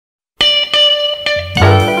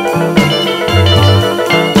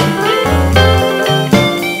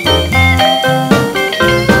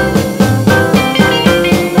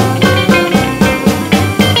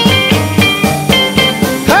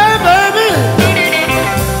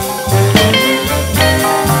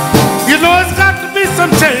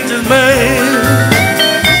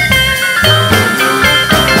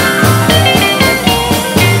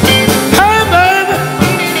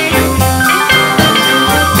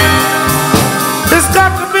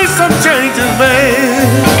changes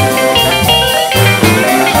made.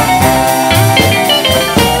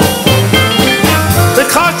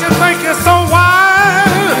 Because you think you're so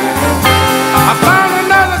wise, I found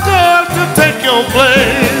another girl to take your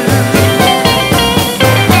place.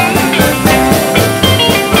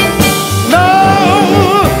 No,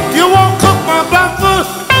 you won't cook my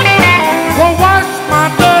breakfast, won't wash my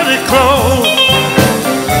dirty clothes.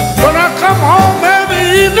 When I come home every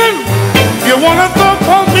evening, you wanna throw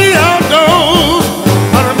for me outdoors.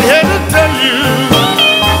 But I'm here to tell you,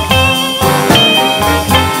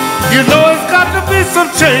 you know it's got to be some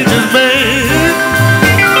changes made.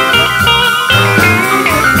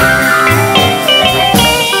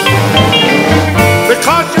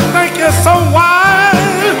 Because you think you're so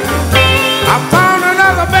wise, I found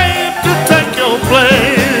another babe to take your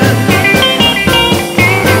place.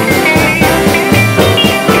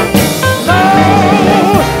 No,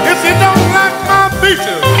 if you don't like my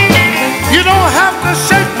beaches, you don't have to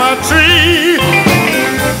shake my tree.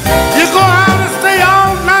 You go out and stay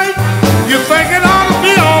all night, you think it ought to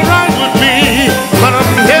be all right with me. But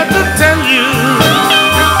I'm here to tell you,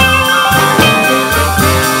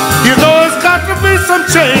 you know it's got to be some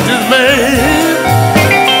changes made.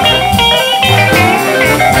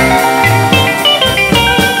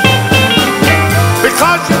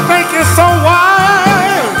 Because you think you're so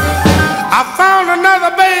wise, I found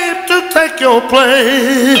another babe to take your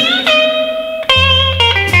place.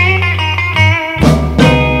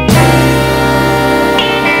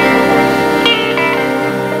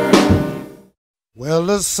 Well,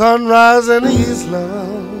 the sunrise in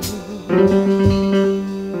Eastland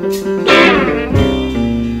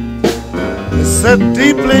is set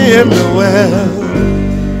deeply in the well.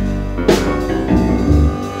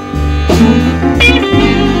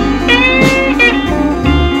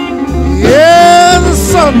 Yeah, the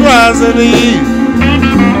sunrise in the east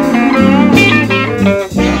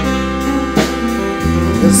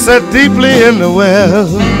is set deeply in the well.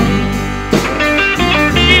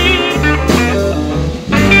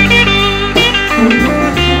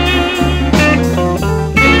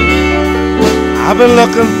 I've been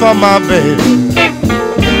looking for my baby,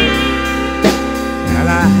 and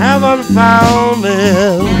I haven't found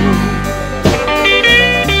him.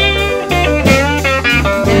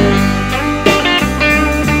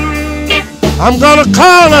 I'm gonna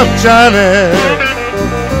call up Johnny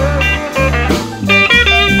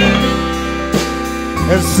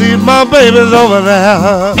and see if my baby's over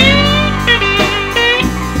there.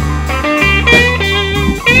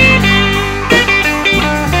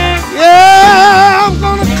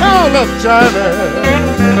 Call up China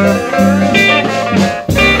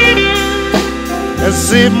and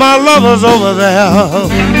see if my lover's over there.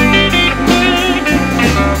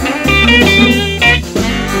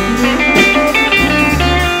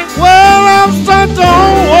 Well, I've searched the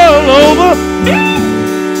whole world over,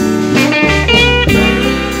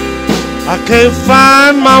 I can't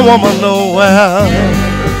find my woman nowhere.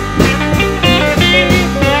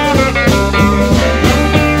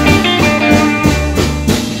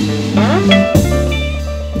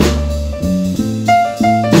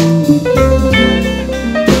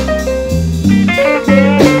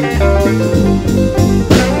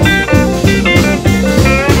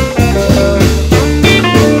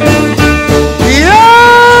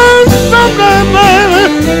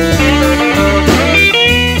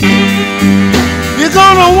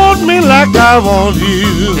 Like I want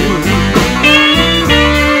you.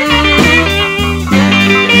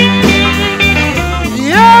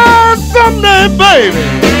 Yeah, someday, baby,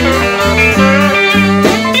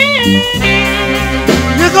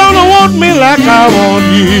 you're gonna want me like I want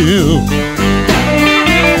you.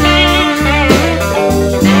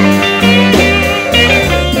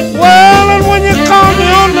 Well, and when you call me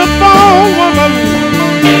on the phone, woman,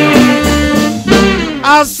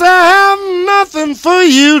 I say I have nothing for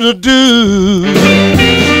you to do.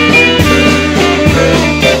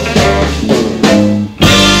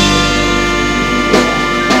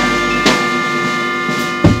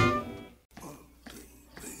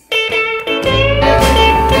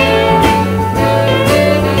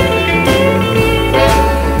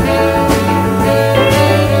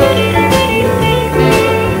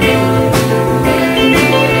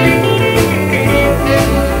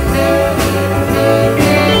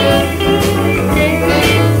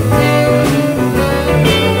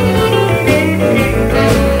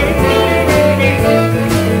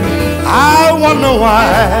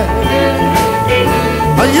 Why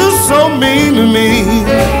are you so mean to me?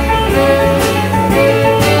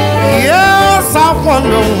 Yes, I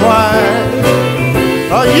wonder why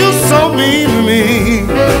are you so mean to me?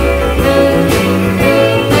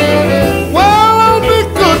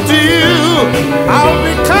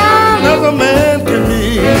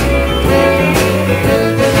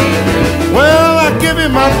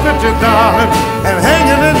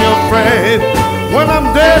 when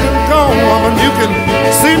I'm dead and gone, woman, you can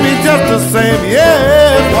see me just the same.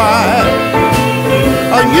 Yeah, why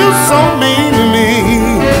are you so mean to me?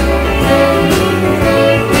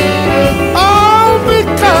 I'll be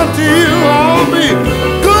kind to you, I'll be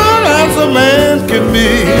good as a man can be.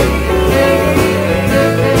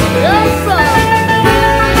 Yes, sir.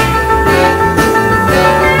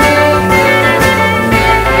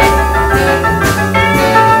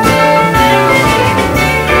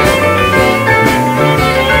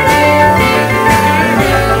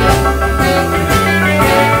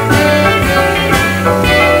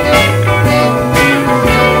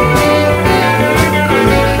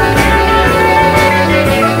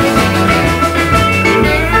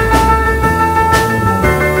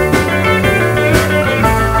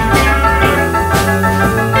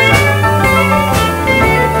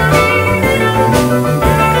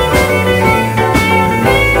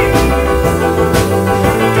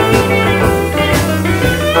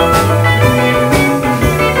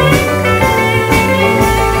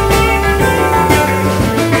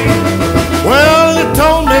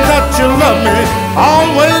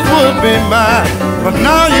 Always would be mine, but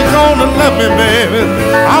now you're gonna let me, baby.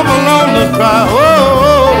 I'm alone to cry.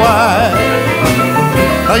 Oh, why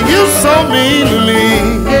are you so mean to me?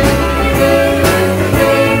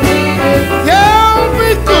 Yeah, I'll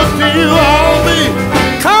be good to you. I'll be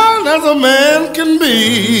kind as a man can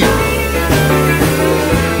be.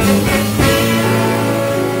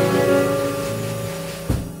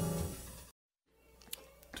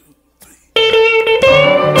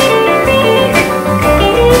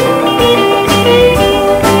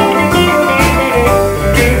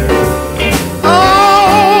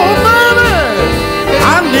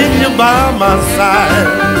 By my side,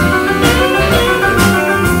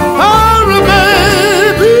 hurry,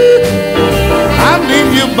 baby, I need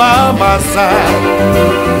you by my side.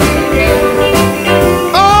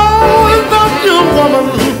 Oh, without you, woman,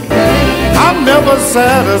 I'm never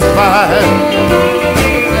satisfied.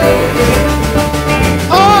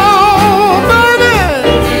 Oh, baby,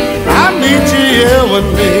 I need you here with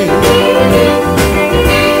me.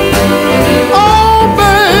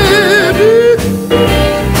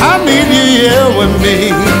 With me.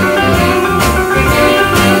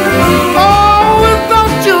 Oh,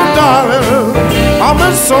 without you, darling, I'm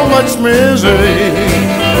in so much misery.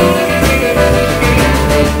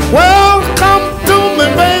 Well, come to me,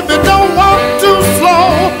 baby, don't walk too slow.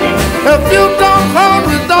 If you don't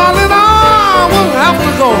hurry, darling, I will have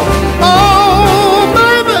to go. Oh,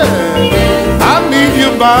 baby, I need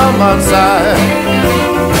you by my side.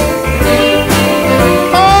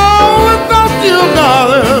 Oh, without you,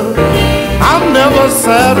 darling, I'm never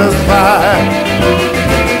satisfied.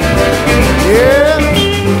 Yeah.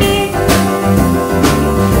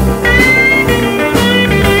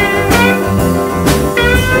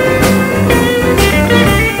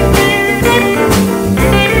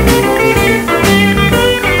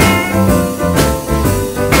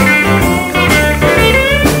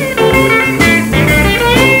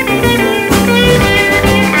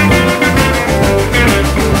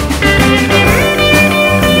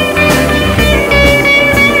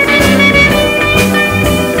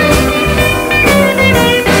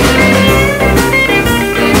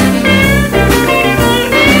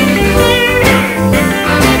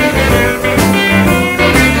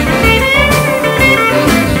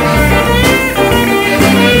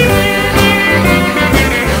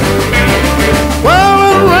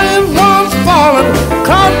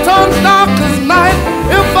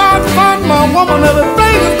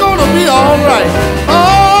 Everything is gonna be alright.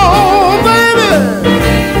 Oh, baby,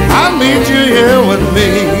 I need you here with me.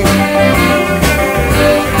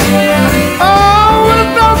 Oh,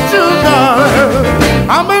 without you, darling,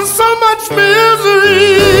 I'm in so much misery.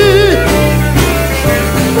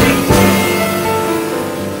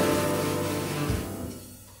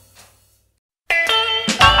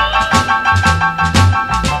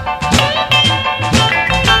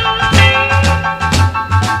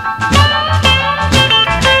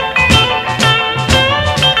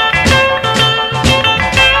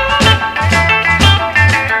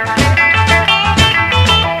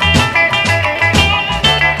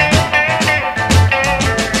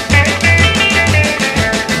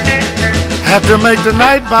 Had to make the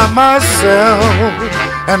night by myself,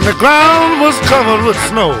 and the ground was covered with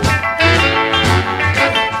snow.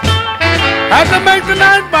 Had to make the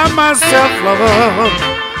night by myself, lover,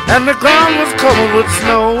 and the ground was covered with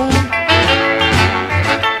snow.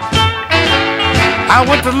 I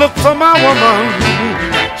went to look for my woman.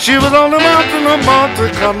 She was on the mountain of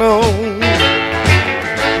Monte Carlo.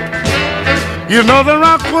 You know the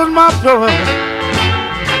rock was my pillow,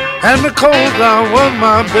 and the cold ground was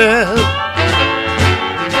my bed.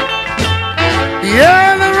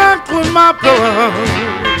 Yeah, the rock was my pillow,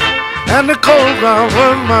 and the cold ground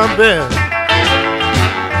was my bed.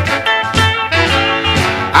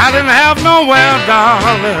 I didn't have nowhere,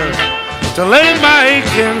 darling, to lay my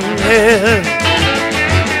aching head.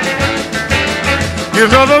 You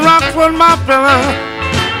know the rock was my pillow,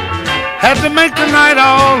 had to make the night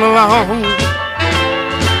all alone.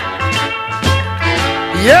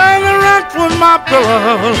 Yeah, the rock was my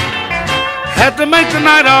pillow, had to make the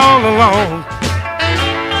night all alone.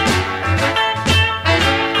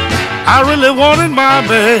 I really wanted my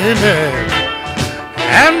baby,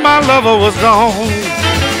 and my lover was gone.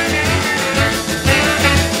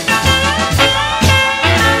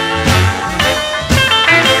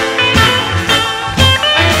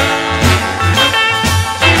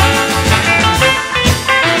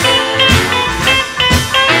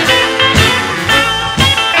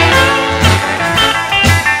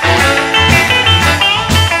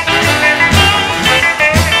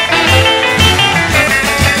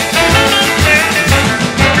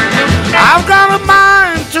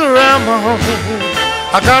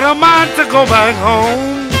 I got a mind to go back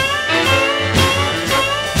home.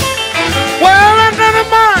 Well, I got a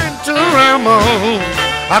mind to ramble.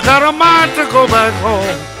 I got a mind to go back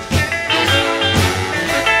home.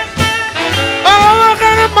 Oh, I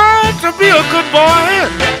got a mind to be a good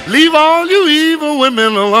boy. Leave all you evil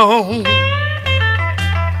women alone.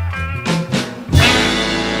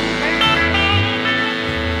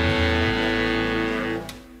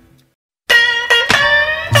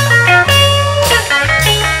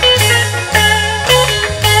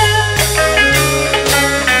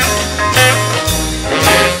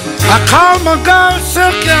 I called my girl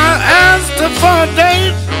Silky, I asked her for a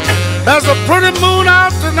date. There's a pretty moon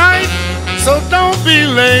out tonight, so don't be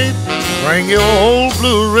late. Bring your old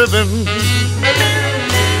blue ribbon.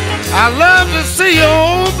 I love to see your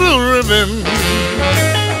old blue ribbon.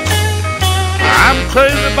 I'm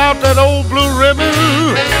crazy about that old blue ribbon,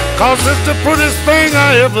 'cause it's the prettiest thing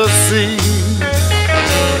I ever see.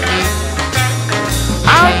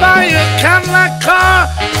 I'll buy you a Cadillac car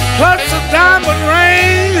plus a diamond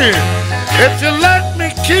ring if you let me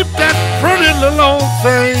keep that pretty little old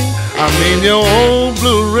thing. I mean your old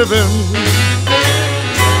blue ribbon.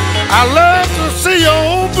 I love to see your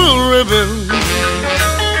old blue ribbon.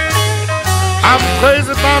 I'm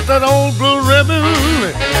crazy about that old blue ribbon.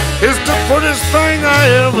 It's the prettiest thing I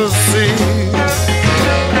ever see.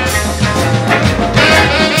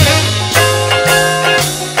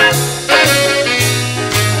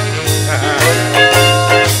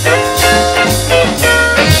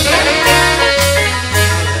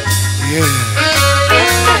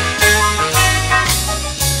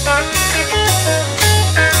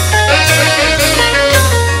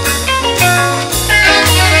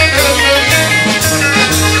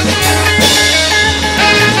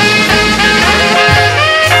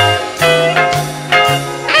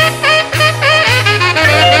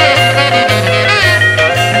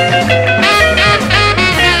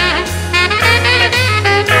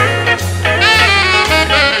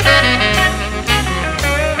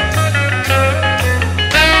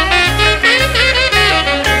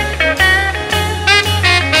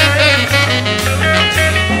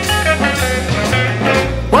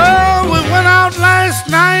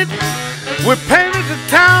 We painted the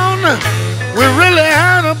town, we really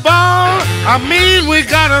had a ball. I mean, we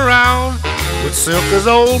got around with Silky's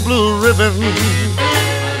old blue ribbon.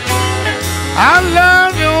 I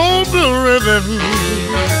love your old blue ribbon.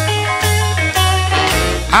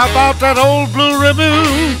 How about that old blue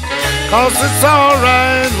ribbon? 'Cause it's all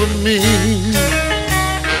right with me.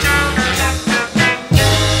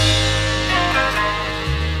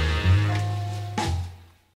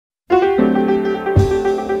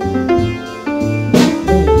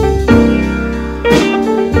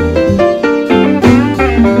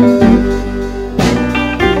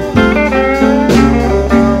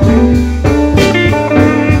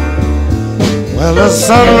 The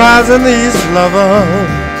sunrise in the east, lover,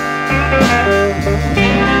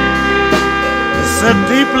 set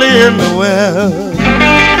deeply in the well.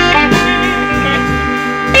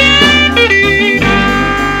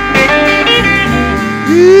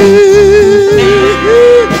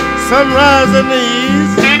 Sunrise in the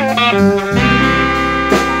east,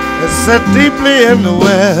 it's set deeply in the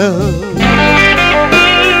well.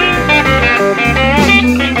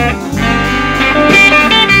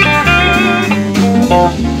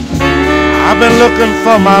 I've been looking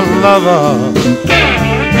for my lover,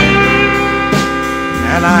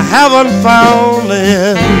 and I haven't found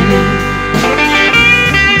him.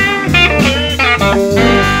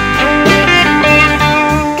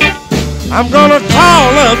 I'm gonna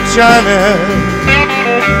call up Johnny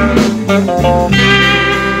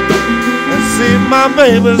and see if my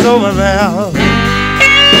baby's over there.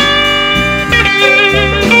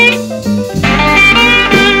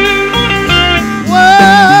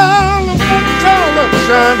 Well, I'm gonna call up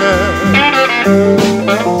Johnny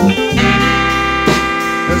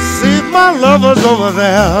and see if my lover's over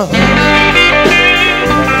there.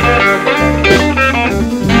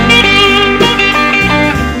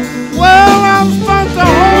 The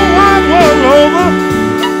whole wide world over,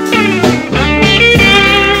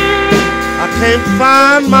 I can't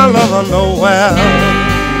find my lover nowhere.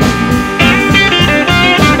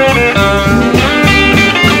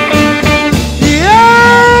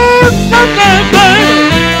 Yes, someday, baby,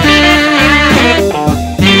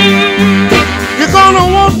 you're gonna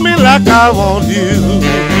want me like I want you.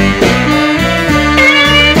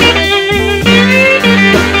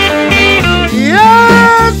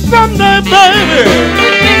 Someday, baby,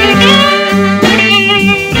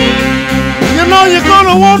 you know you're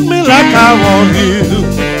gonna want me like I want you.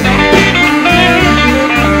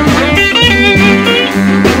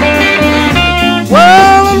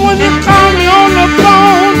 Well, and when you call me on the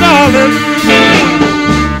phone, darling,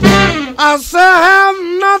 I say I have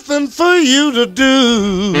nothing for you to do.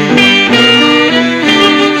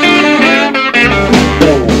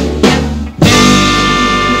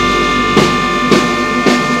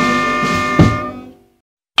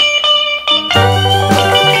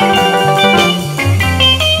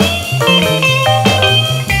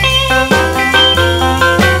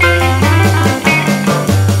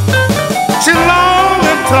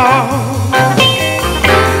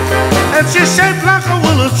 She's shaped like a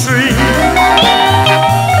willow tree.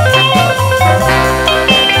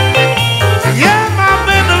 Yeah, my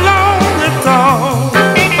baby long and tall,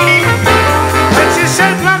 and she's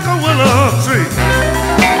shaped like a willow tree.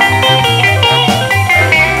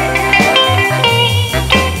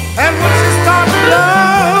 And when she starts to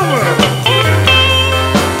love,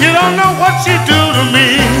 you don't know what she do to me.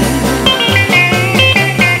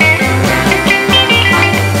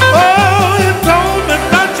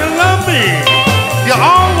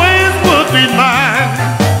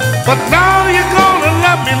 But now you're gonna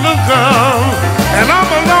let me look up, and I'm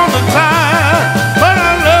alone to time, but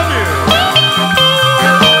I love you,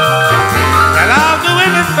 and I'll do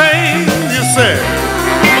anything you say.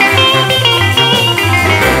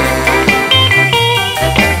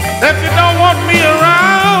 If you don't want me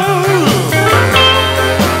around,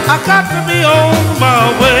 I got to be on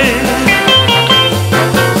my way.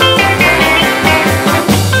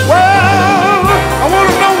 Well, I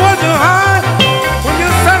wanna know what you hide when you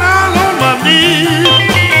set out on my knees,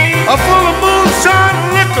 full of moonshine and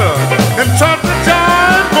liquor, and try to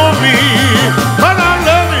jive for me. But I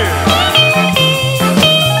love you,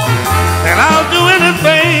 and I'll do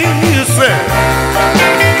anything you say.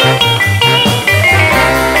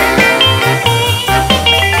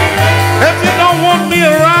 If you don't want me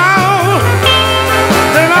around,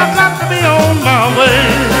 then I've got to be on my way.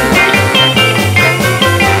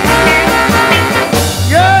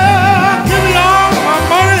 Yeah, give me all my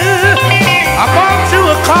money. I bought you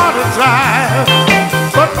a car to drive,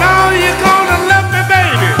 but now you're gonna let me,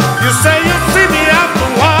 baby. You say you'll see me after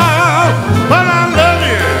a while, but I love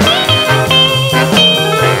you,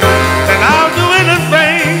 and I'll do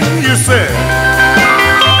anything you say.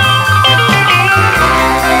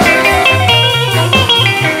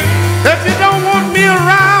 If you don't want me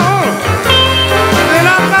around, then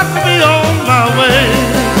I've got to be on my way.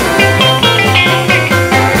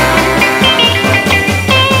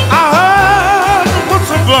 I heard the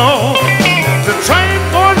whistle blow, the train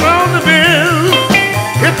going round the bend.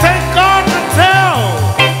 It takes God to tell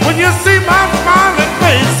when you see my smiling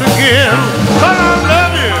face again. But I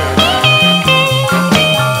love you,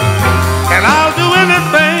 and I'll do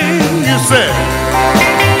anything you say.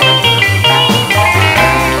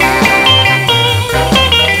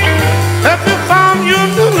 If you found your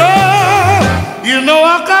new love, you know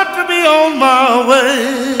I got to be on my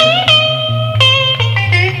way.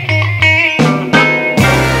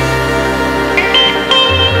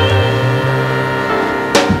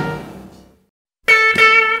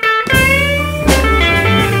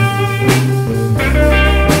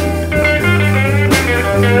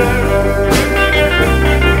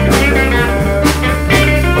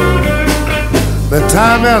 The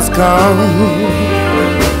time has come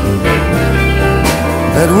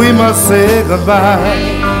that we must say goodbye.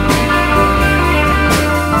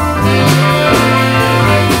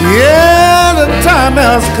 Yeah, the time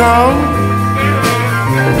has come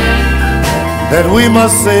that we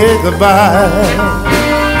must say goodbye.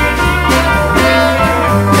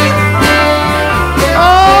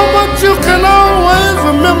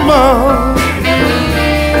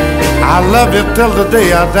 I love you till the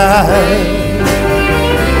day I die.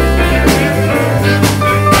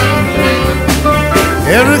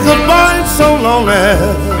 Every goodbye is so lonely,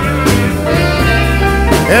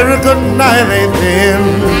 every good night ain't the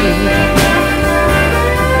end.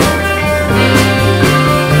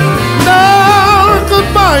 No,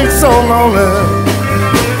 goodbye is so lonely,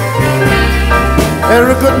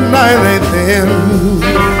 every good night ain't the end.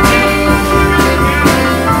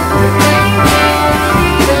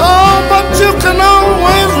 Oh, but you can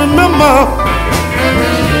always remember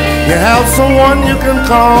you have someone you can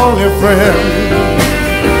call your friend.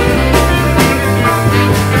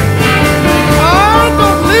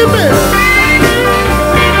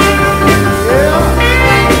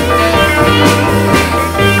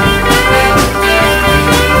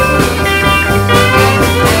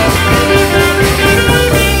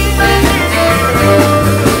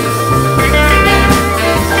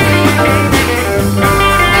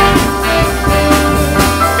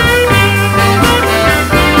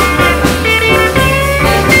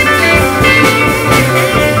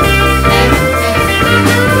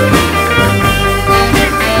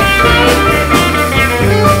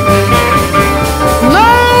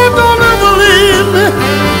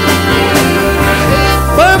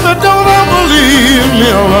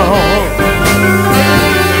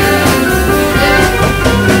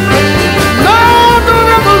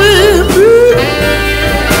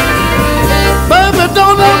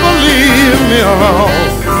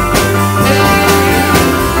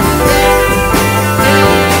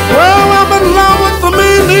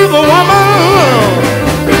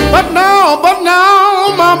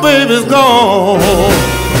 Baby's gone.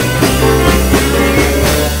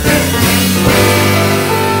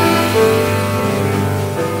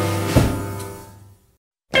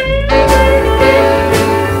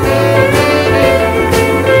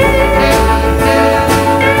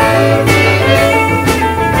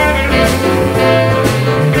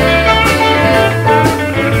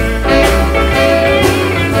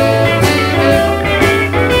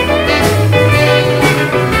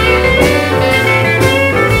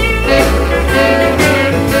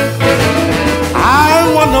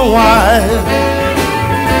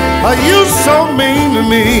 Are you so mean to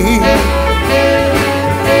me?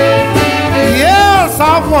 Yes,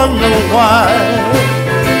 I wonder why.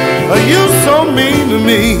 Are you so mean to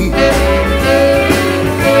me?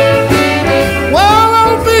 Well,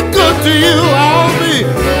 I'll be good to you. I'll be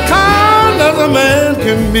kind as a man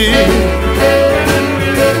can be.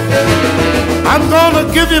 I'm gonna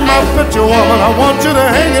give you my picture, woman. I want you to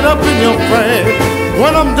hang it up in your frame.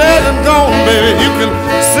 When I'm dead and gone, baby, you can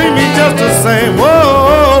see me just the same.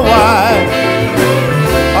 Whoa, why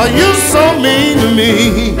are you so mean to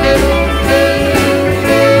me?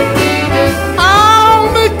 I'll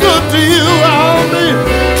be good to you. I'll be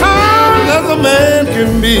kind as a man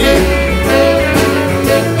can be.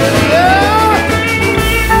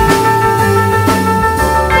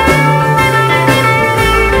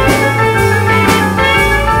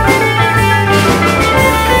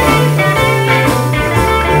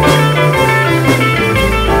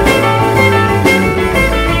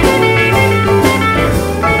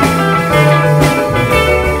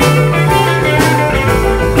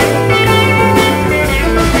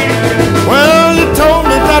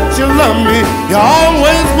 You love me, you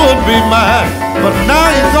always would be mine. But now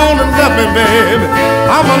you're gonna love me, baby.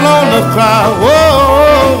 I'm alone to cry.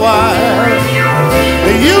 Whoa, why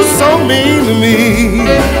are you so mean to me?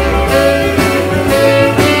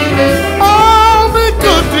 I'll be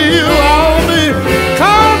good to you. I'll be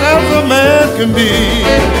kind as a man can be.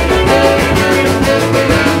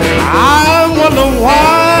 I wonder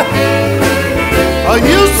why are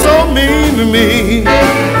you so mean to me?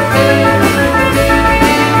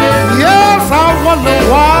 I wonder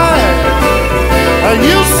why are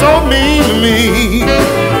you so mean to me?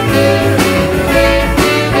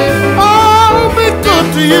 I'll be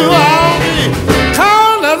good to you. I'll be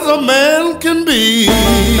kind as a man can be.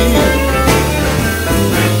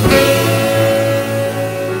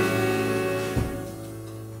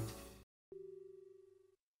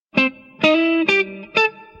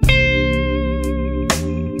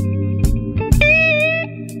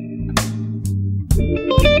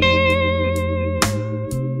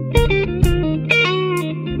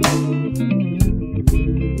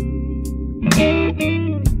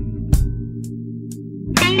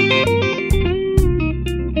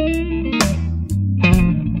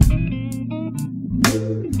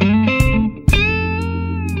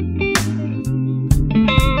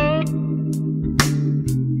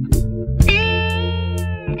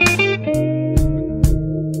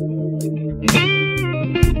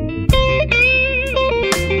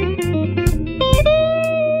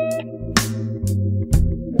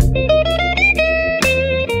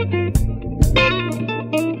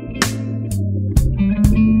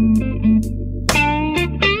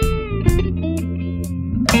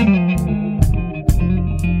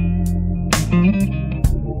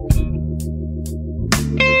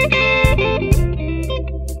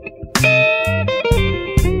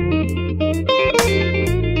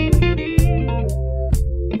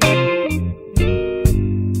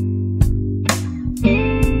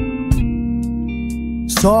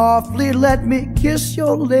 Softly let me kiss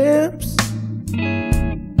your lips,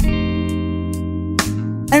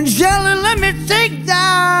 and gently let me take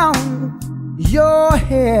down your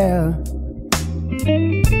hair.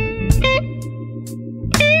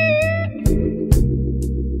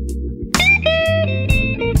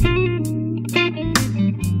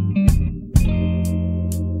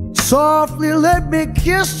 Softly let me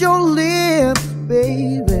kiss your lips,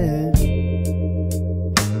 baby,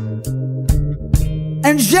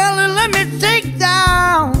 and gently let me take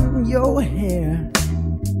down your hair.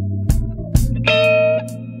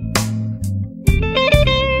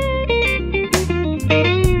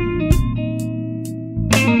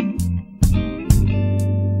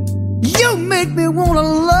 You make me wanna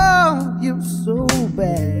love you so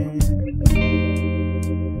bad,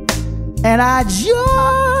 and I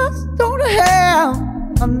just don't have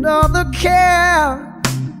another care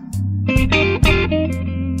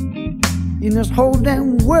in this whole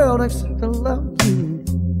damn world except to love you.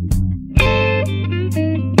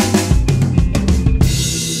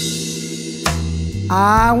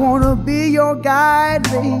 I wanna be your guide,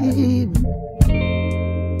 baby.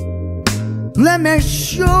 Let me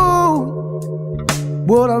show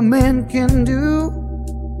what a man can do.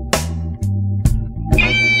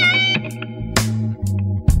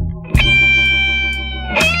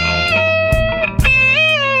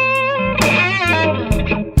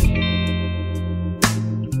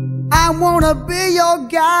 I wanna be your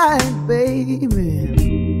guide, baby.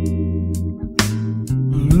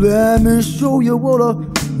 Let me show you what a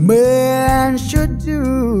man should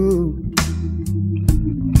do.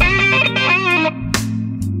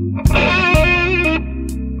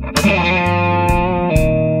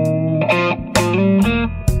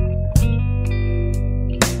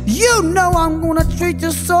 You know I'm gonna treat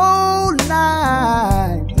you so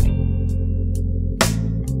nice.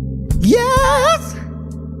 Yes,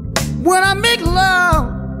 when I make love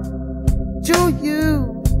to you,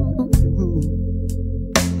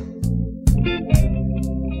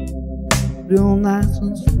 real nice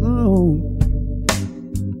and slow.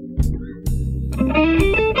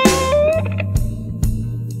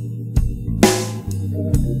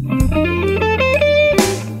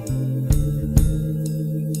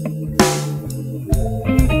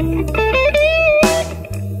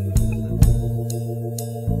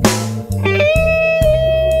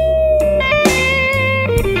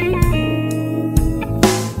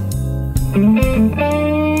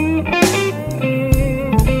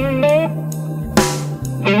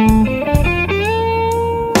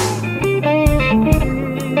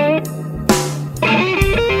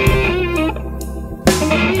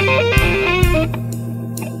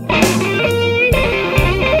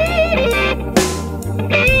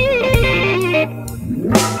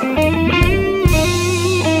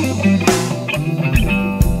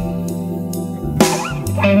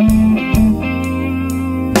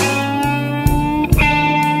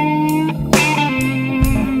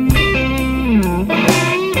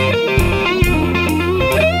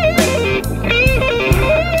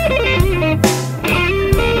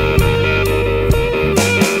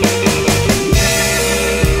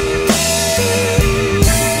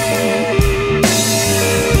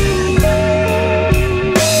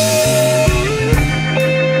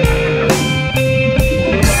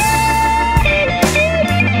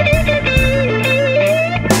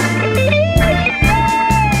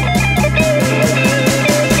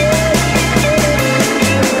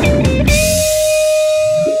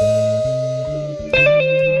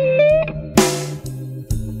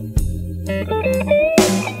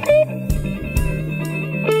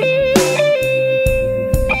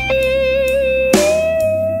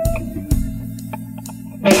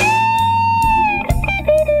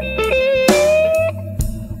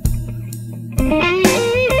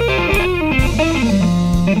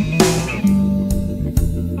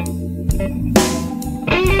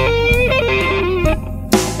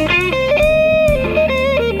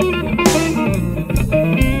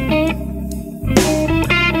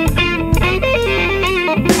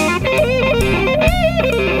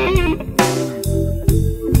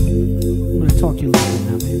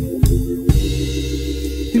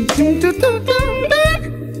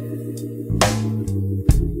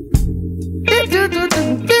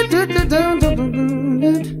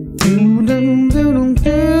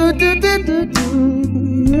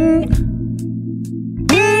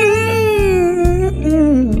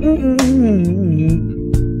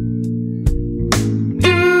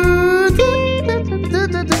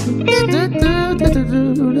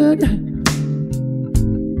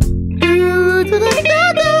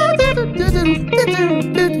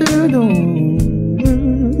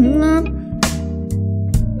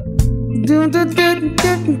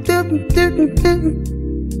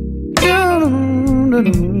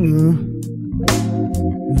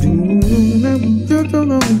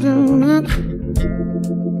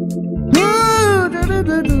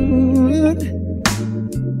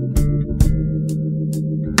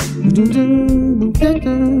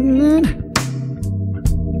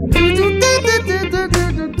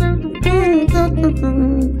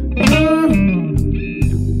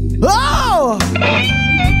 Oh!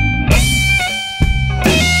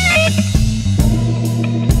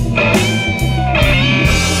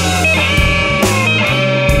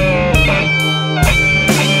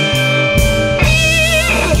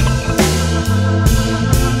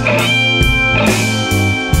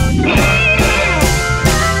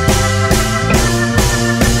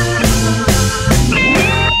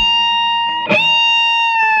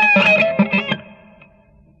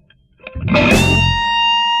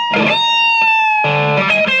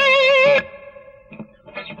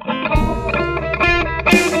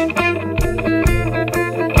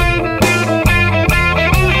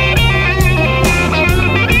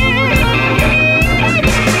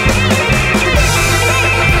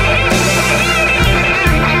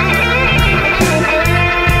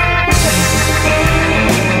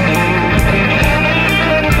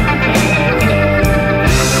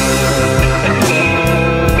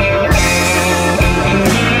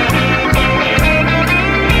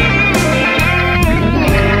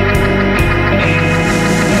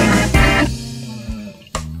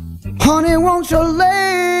 Honey, won't you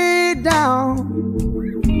lay down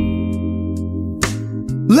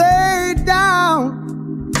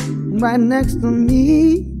right next to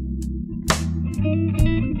me?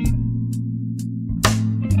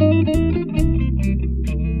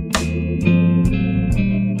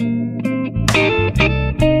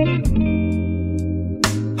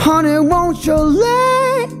 Honey, won't you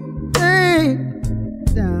lay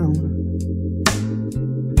down?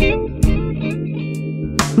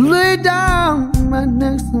 Lay down right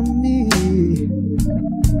next to me.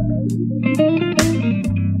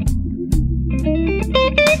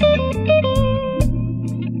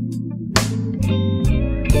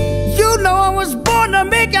 You know I was born to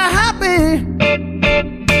make you happy.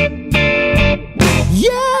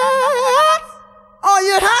 Yeah, all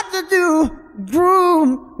you have to do,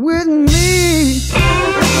 groove with me.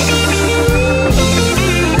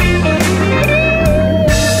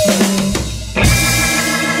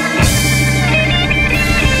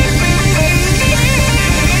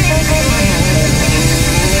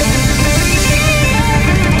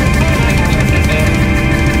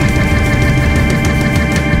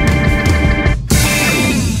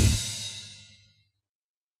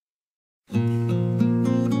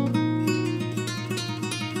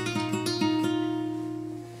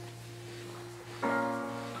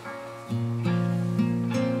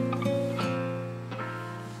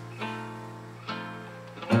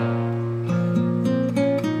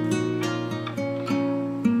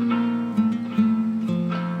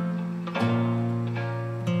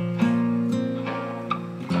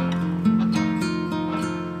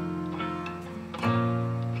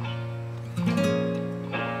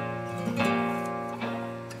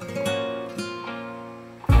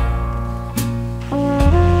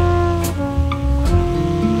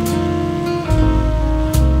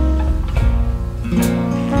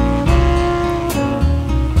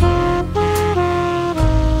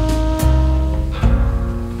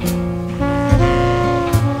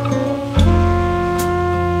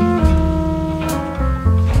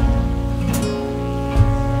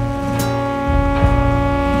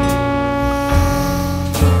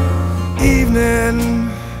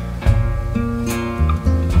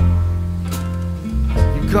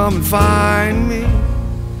 Come and find me.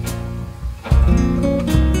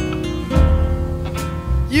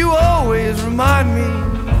 You always remind me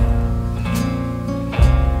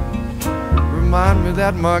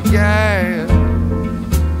that my gas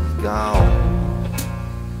is gone.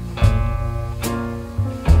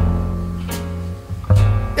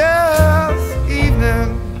 Yes, evening,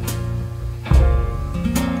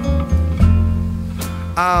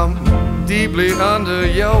 I'm deeply under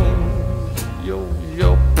your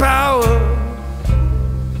power.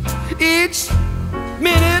 Each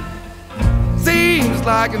minute seems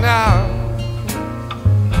like an hour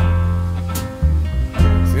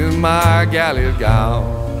since my galley's gone.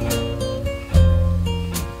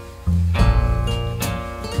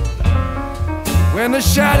 When the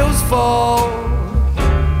shadows fall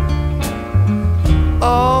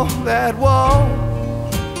on that wall,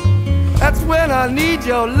 that's when I need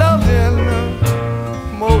your loving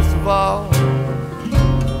most of all.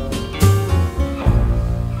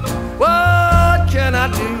 What can I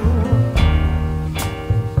do?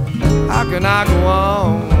 How can I go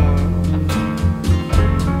on?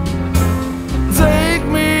 Take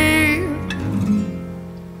me,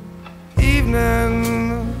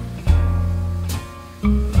 evening,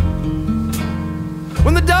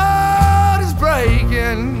 when the dawn is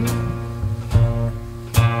breaking.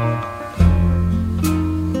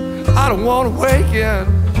 I don't want to waken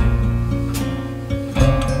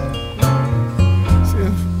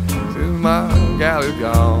since my gal is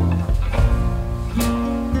gone.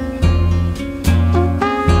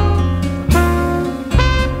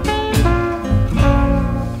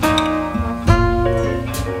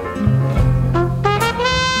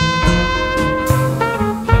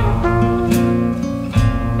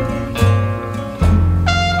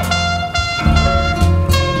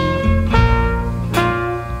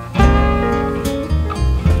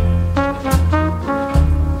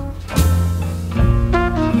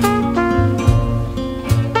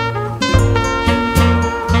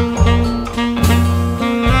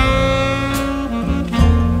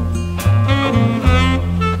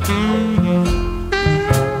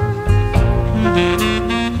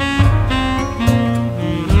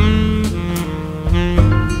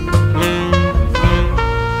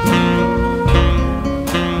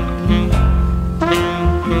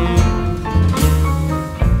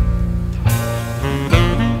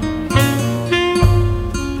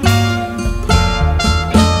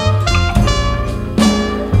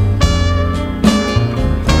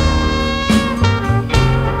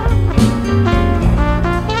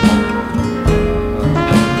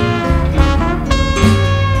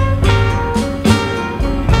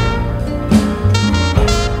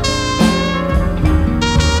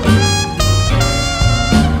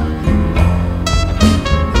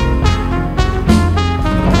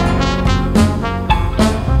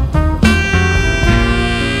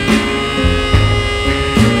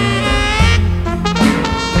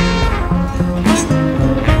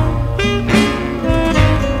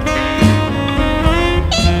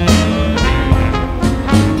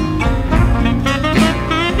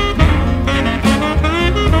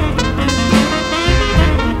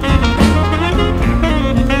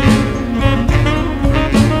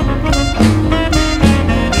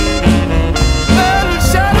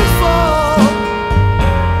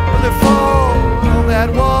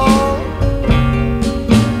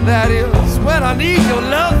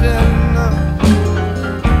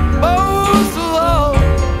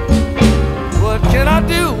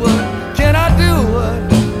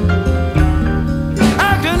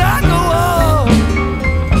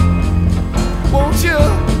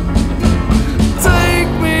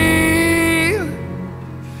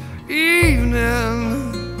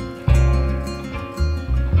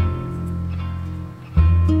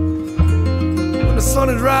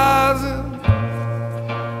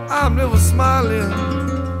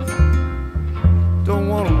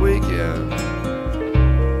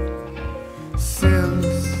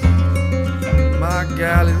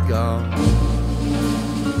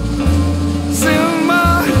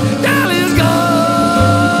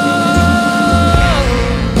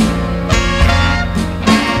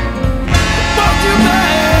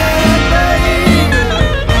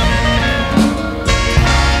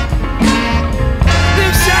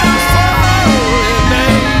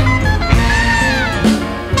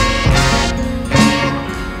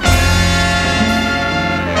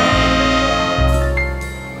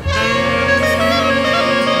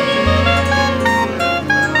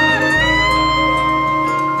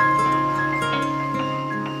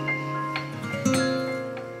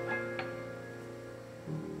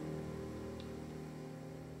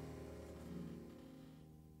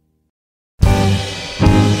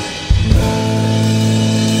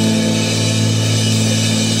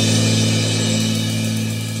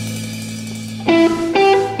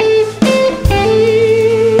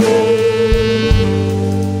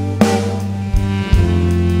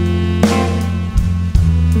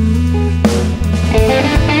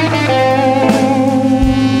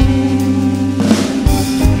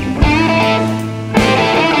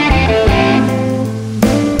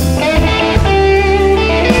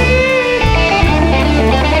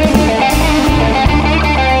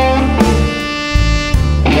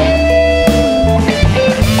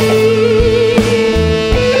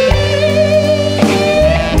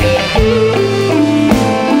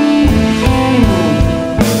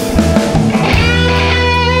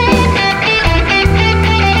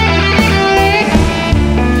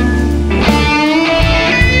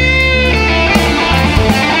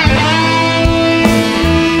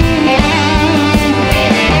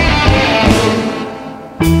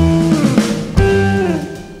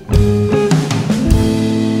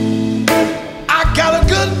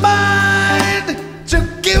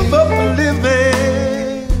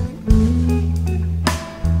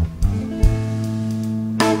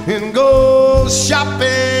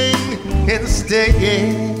 shopping instead.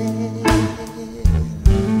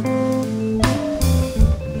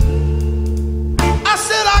 I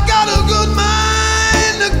said I got a good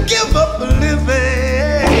mind to give up a living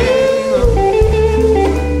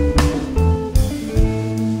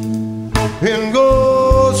and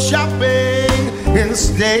go shopping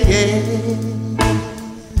instead.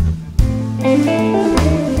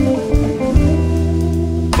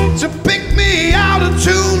 To pick me out a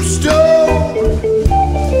tombstone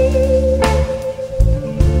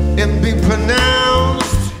and be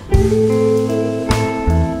pronounced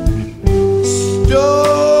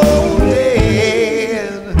stone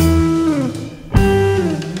dead.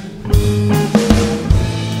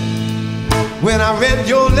 When I read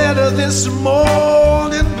your letter this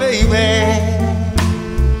morning, baby,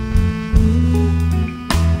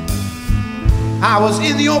 I was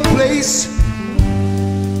in your place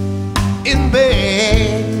in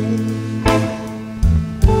bed.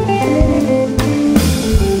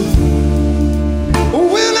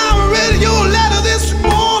 When I read your letter this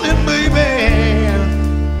morning, baby,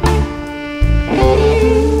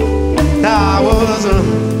 I was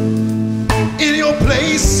in your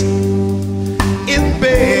place in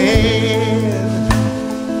bed.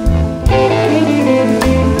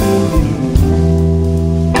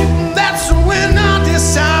 That's when I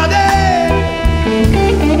decided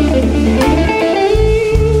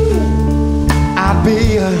I'd be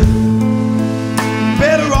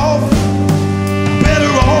better off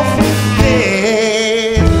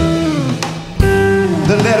dead.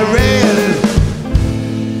 The letter read,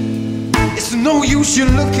 it's no use you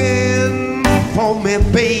looking for me,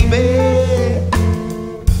 baby,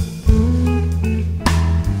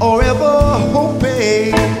 or ever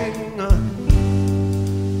hoping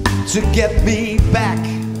to get me back.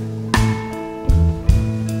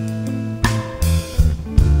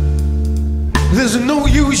 There's no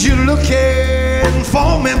use you looking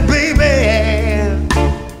for me, baby,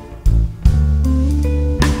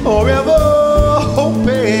 or ever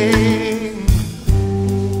hoping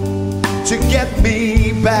to get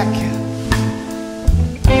me back.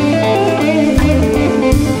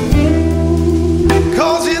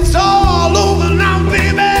 'Cause it's all over now,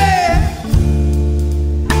 baby.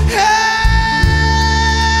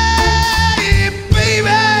 Hey,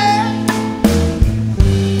 baby,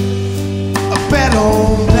 bet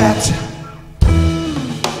on that.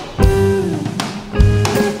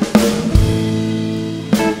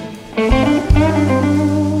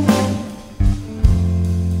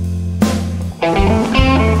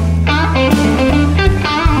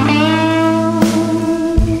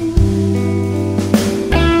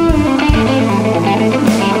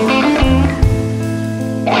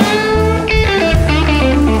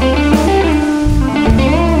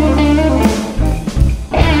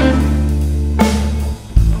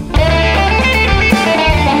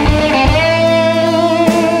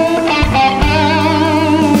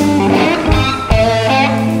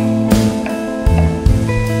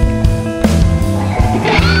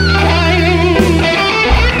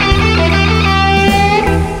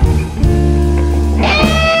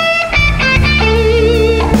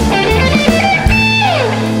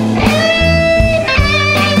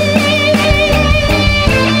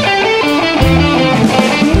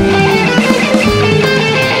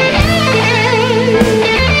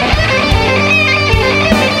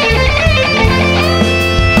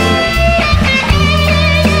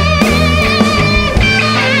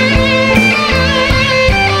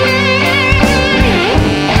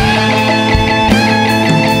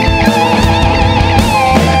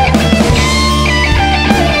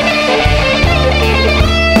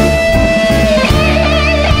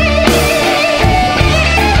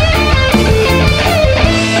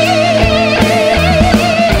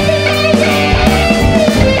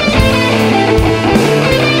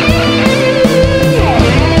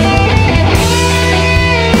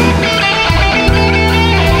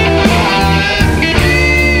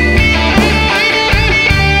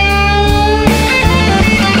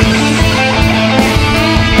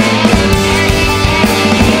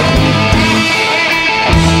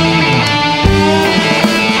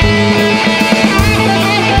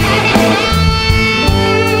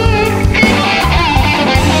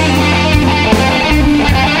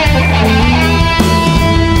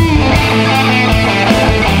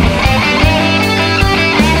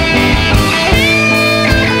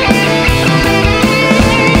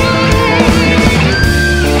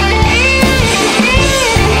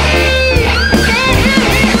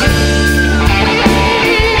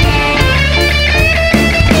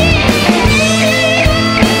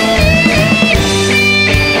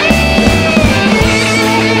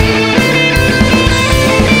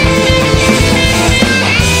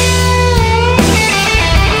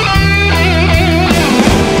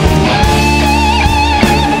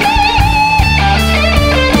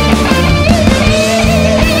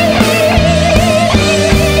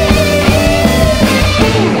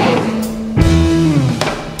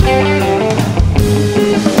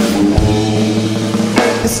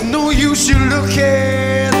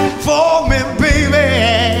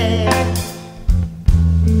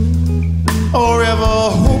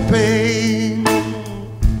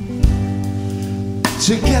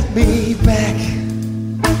 me back.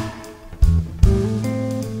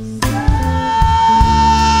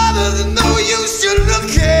 There's no use you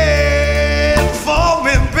looking for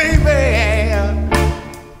me, baby.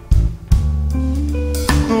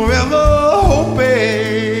 Forever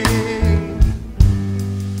hoping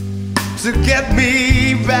to get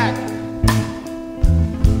me back.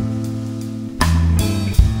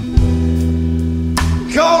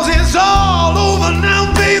 Cause it's all over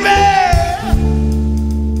now, baby.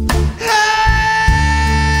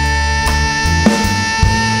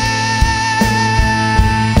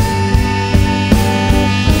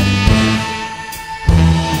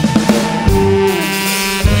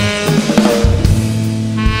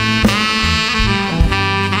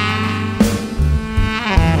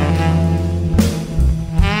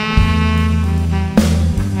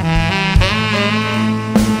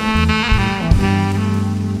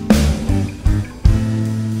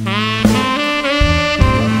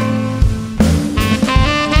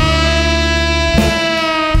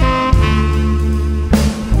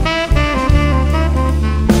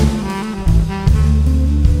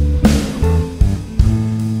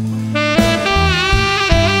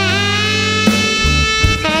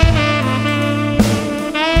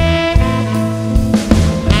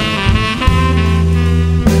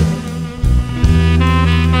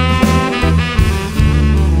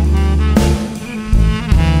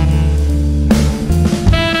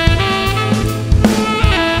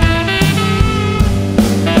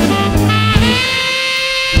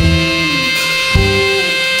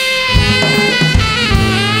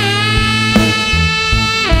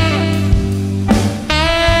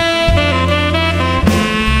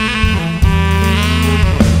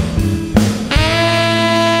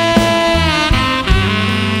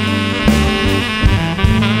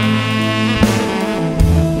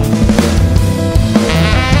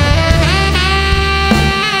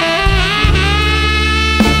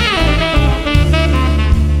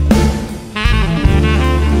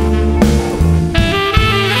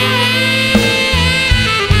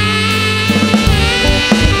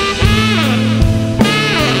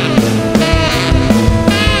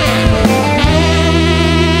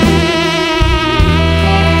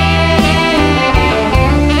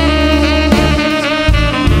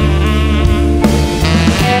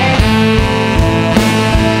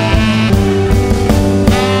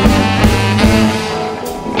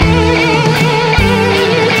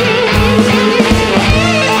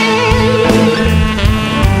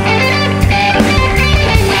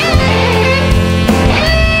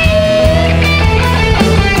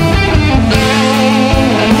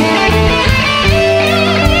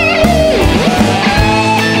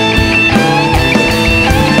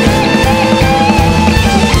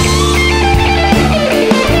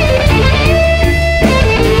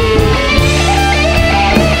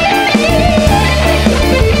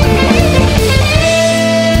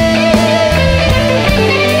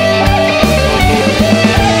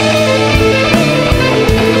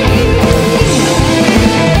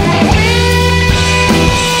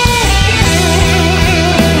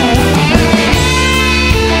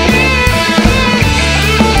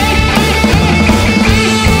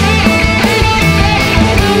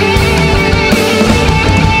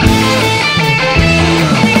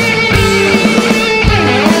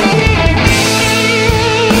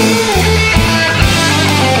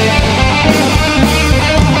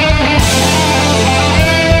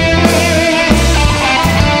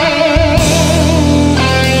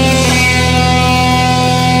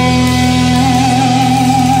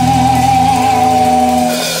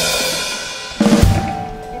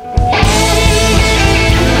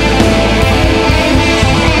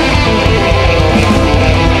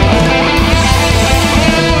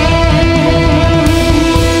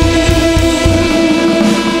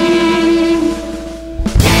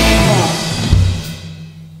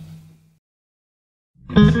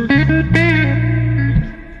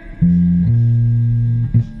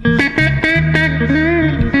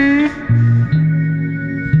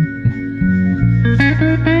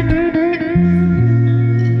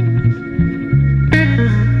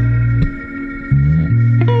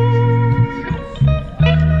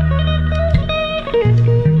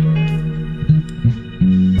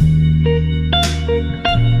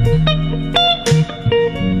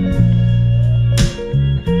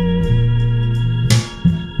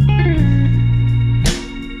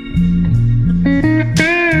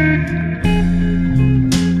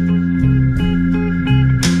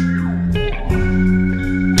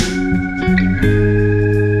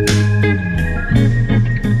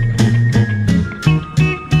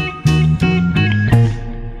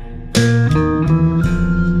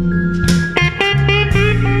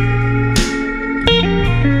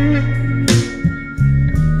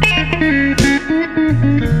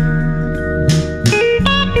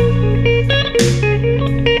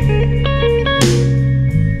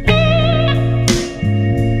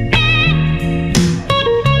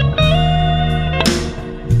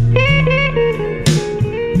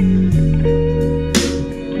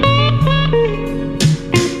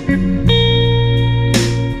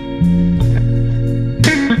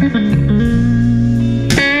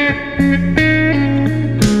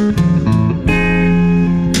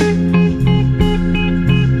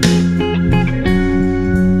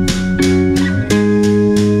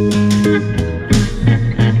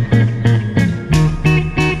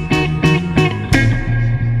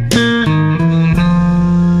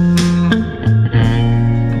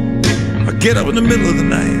 get up in the middle of the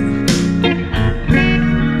night,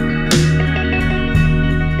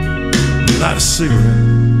 light a cigarette.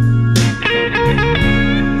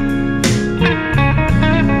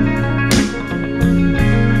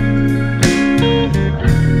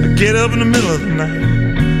 I get up in the middle of the night,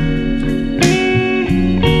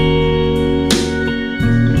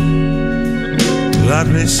 light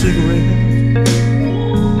me a cigarette.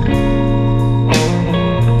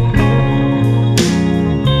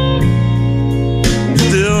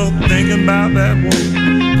 Still thinking about that woman,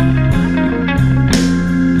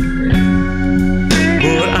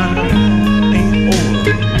 but I ain't over.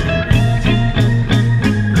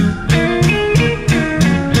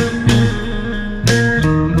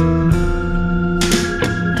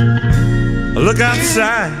 I look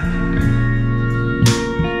outside,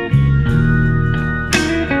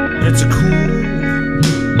 it's a cool,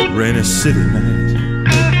 rainy city night.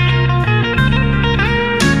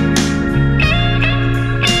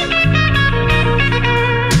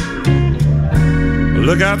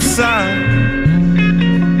 Look outside,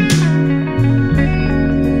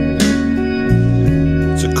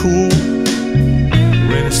 it's a cool,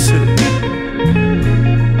 rainy city.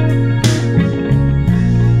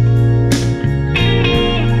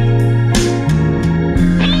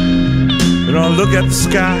 You know, I look at the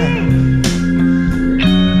sky,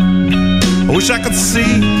 I wish I could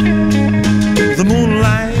see the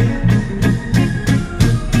moonlight.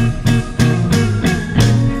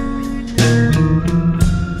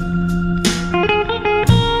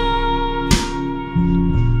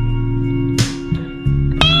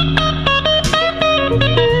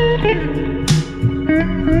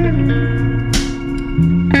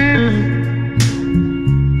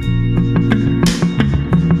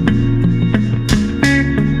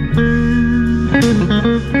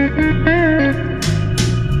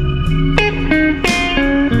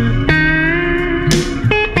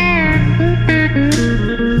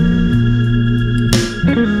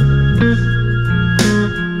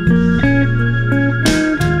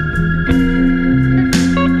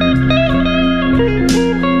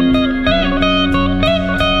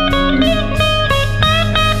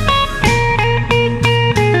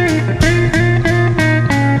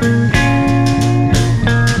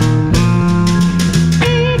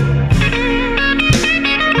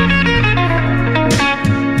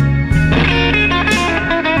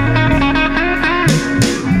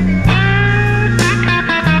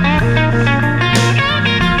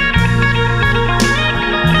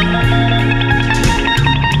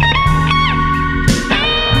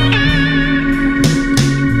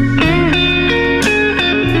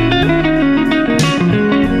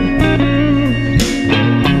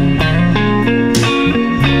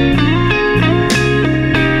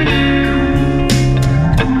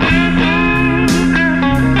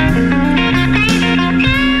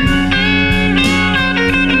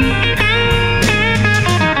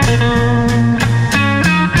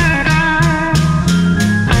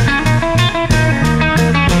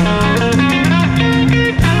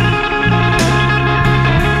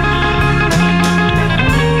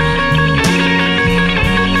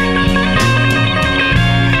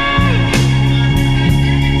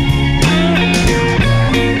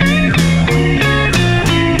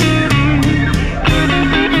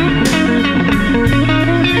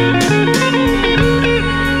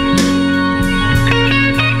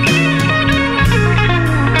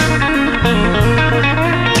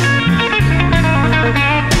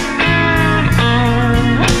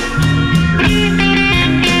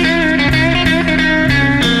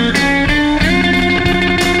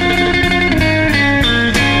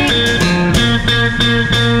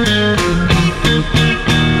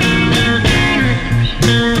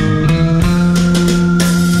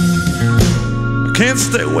 Can't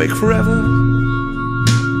stay awake forever,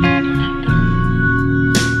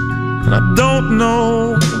 and I don't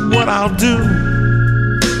know what I'll do.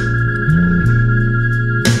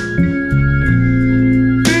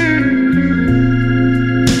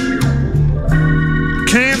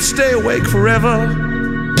 Can't stay awake forever,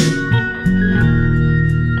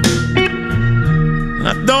 and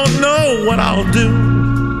I don't know what I'll do.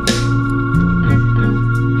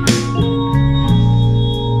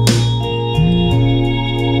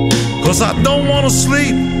 'Cause I don't want to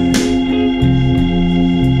sleep,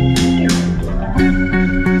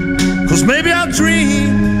 'cause maybe I'll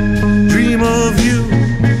dream of you.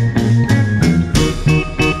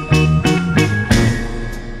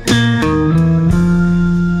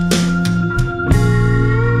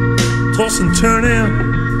 Toss and turning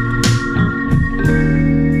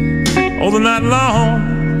all the night long.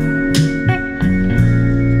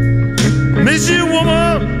 Miss you,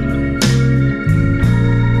 woman,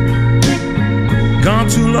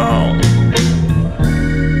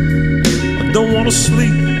 wanna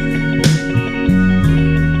sleep.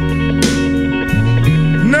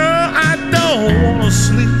 No, I don't wanna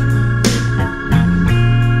sleep.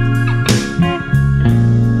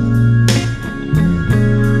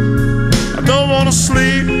 I don't wanna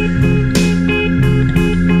sleep,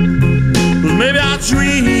 'cause maybe I'll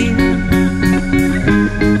dream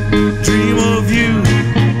of you.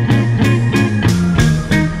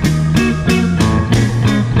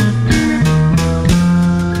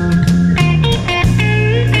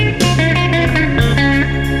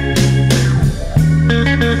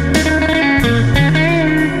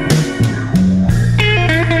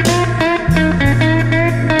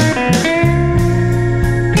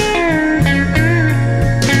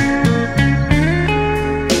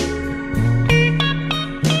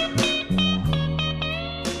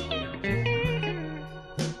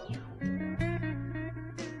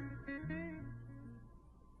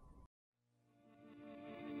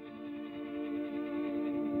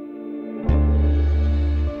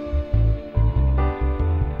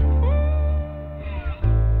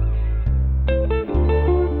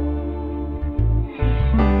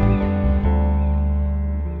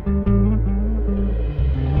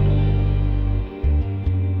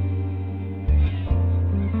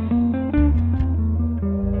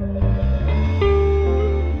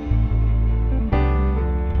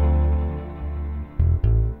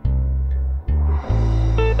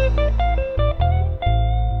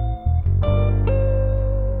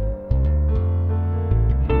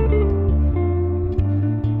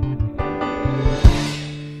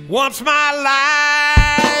 Once my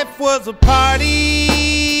life was a party.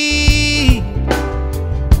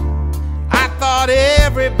 I thought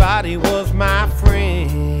everybody was my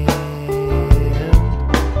friend.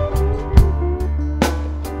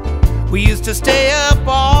 We used to stay up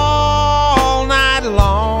all night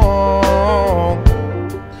long.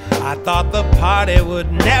 I thought the party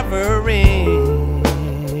would never end.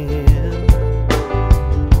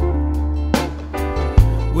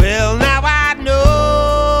 Well, now I know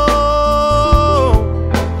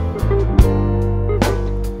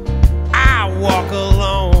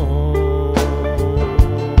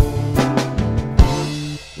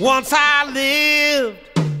once I lived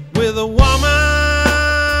with a woman.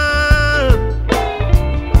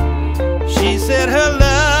 She said her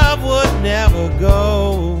love would never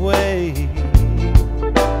go away.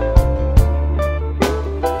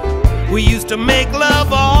 We used to make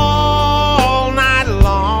love all night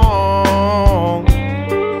long.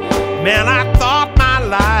 Man, I thought my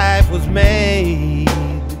life was made.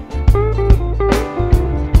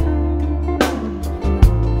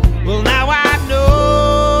 Well, now I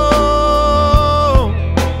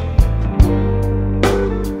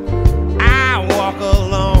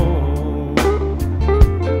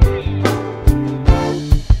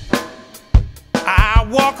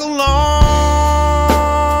walk alone.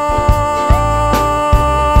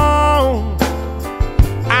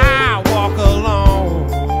 I walk alone.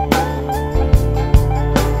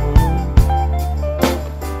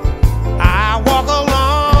 I walk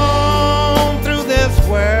alone through this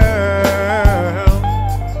world.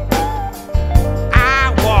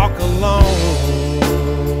 I walk alone.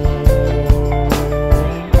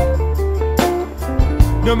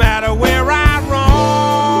 No matter where I roam,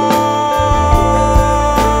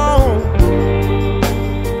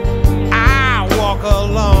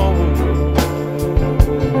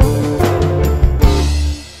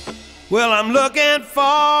 well, I'm looking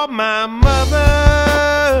for my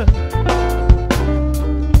mother,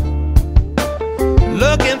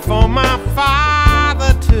 looking for my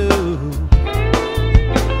father too.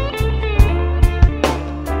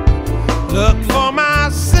 Look for my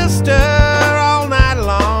sister all night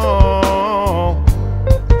long.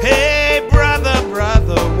 Hey, brother,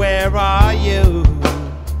 brother, where are you?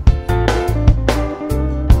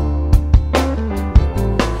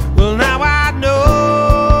 Well, now I know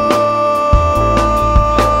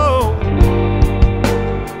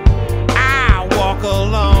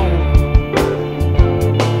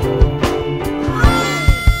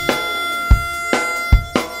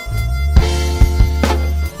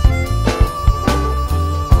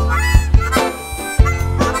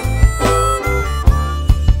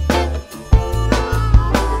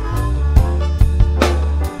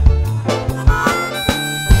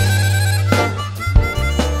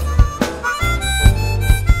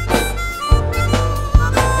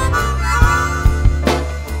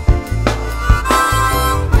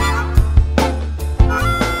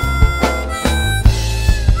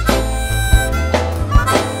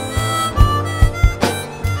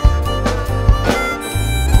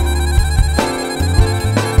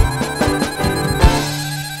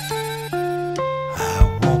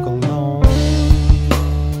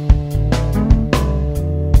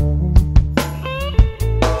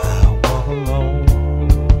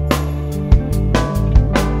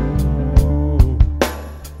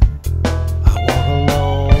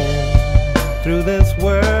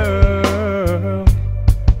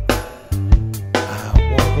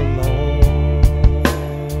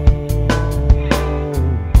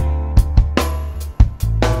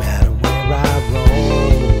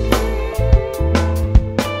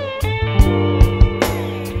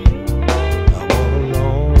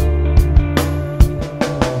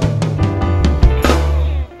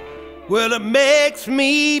Well, it makes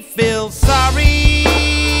me feel sorry,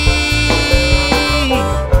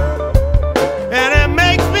 and it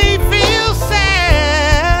makes me feel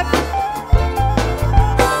sad,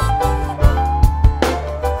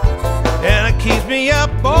 and it keeps me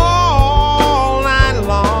up all night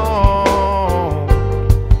long.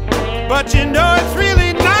 But you know it's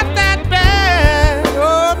really not that bad.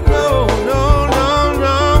 Oh no, no, no,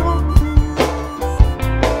 no.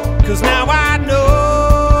 'Cause now I know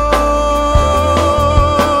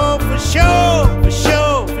for sure, for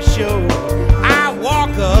sure, for sure, I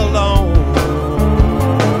walk alone.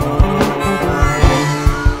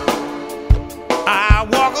 I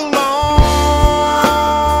walk alone.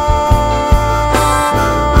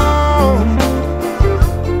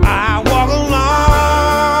 I walk alone.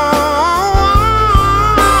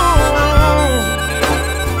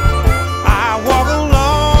 I walk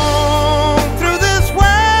alone through this world.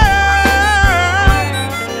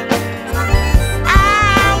 I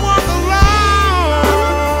walk alone,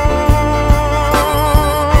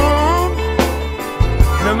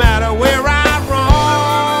 no matter where I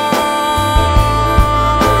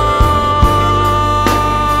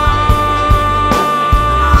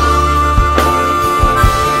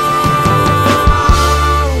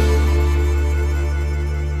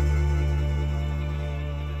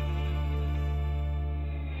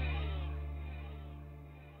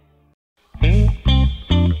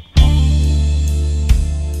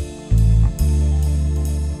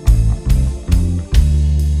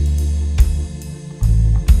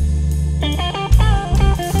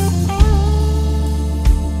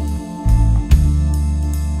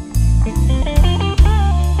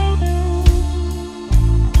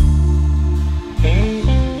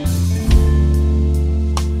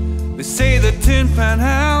They say the Tin Pan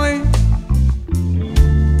Alley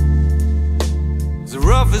is the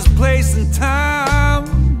roughest place in town.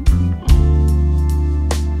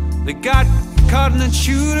 They got cutting and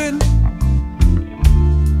shooting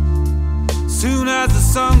soon as the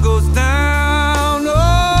sun goes down.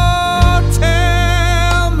 Oh,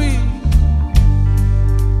 tell me,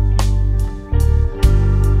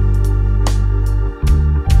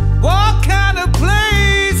 what kind of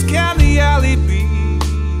place can the alley be?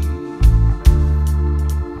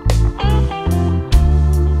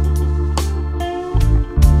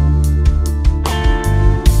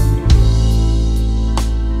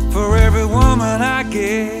 For every woman I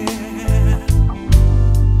get,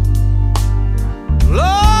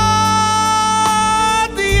 Lord,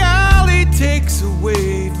 the alley takes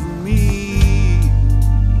away from me.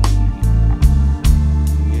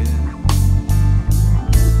 Yeah.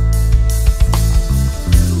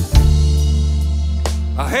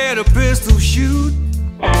 I had a pistol shoot,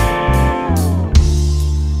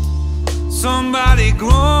 somebody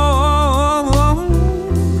grown,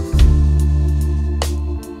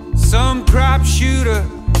 some crap shooter,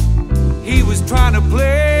 he was trying to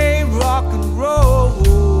play rock and roll.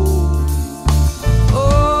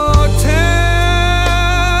 Oh,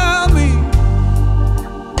 tell me,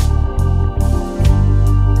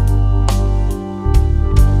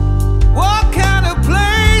 what kind of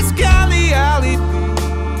place can the alley be?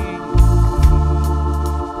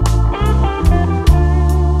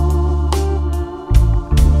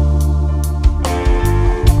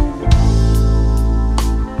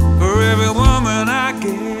 For every woman I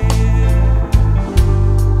get,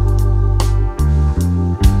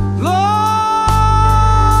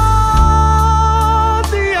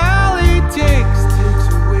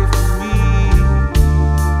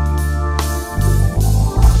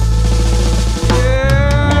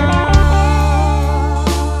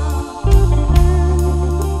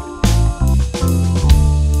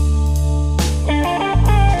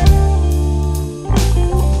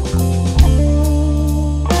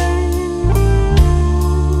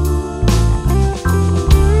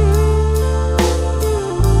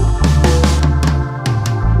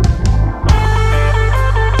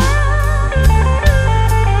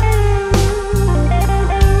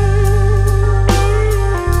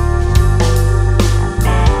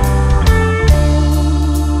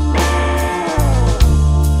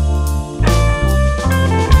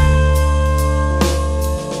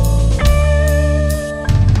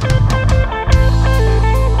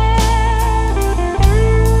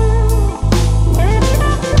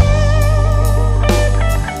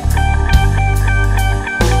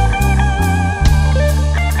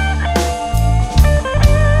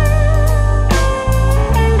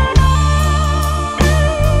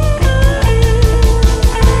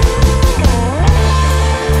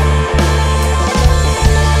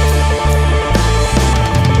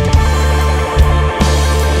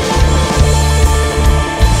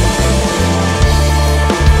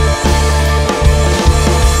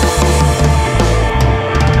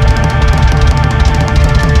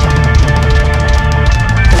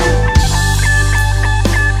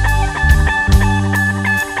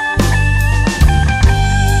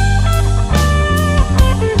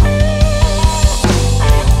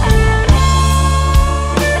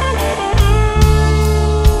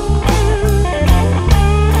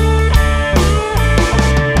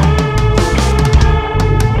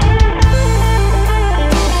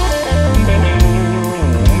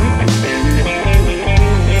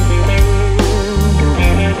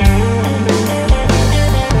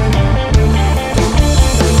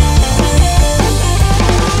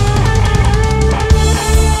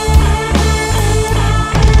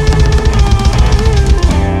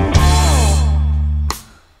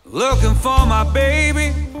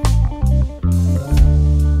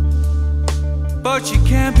 but she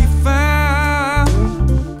can't be found.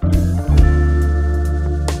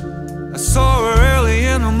 I saw her early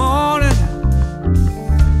in the morning.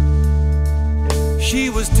 She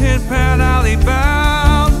was 10-Pound Alley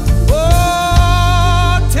bound.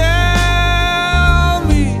 Oh, tell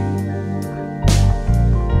me,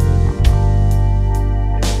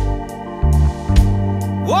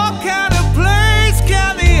 what kind of place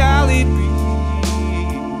can the alley be?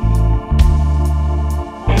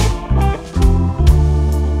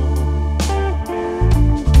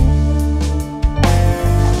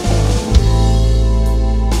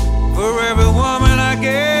 For every woman I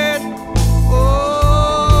get,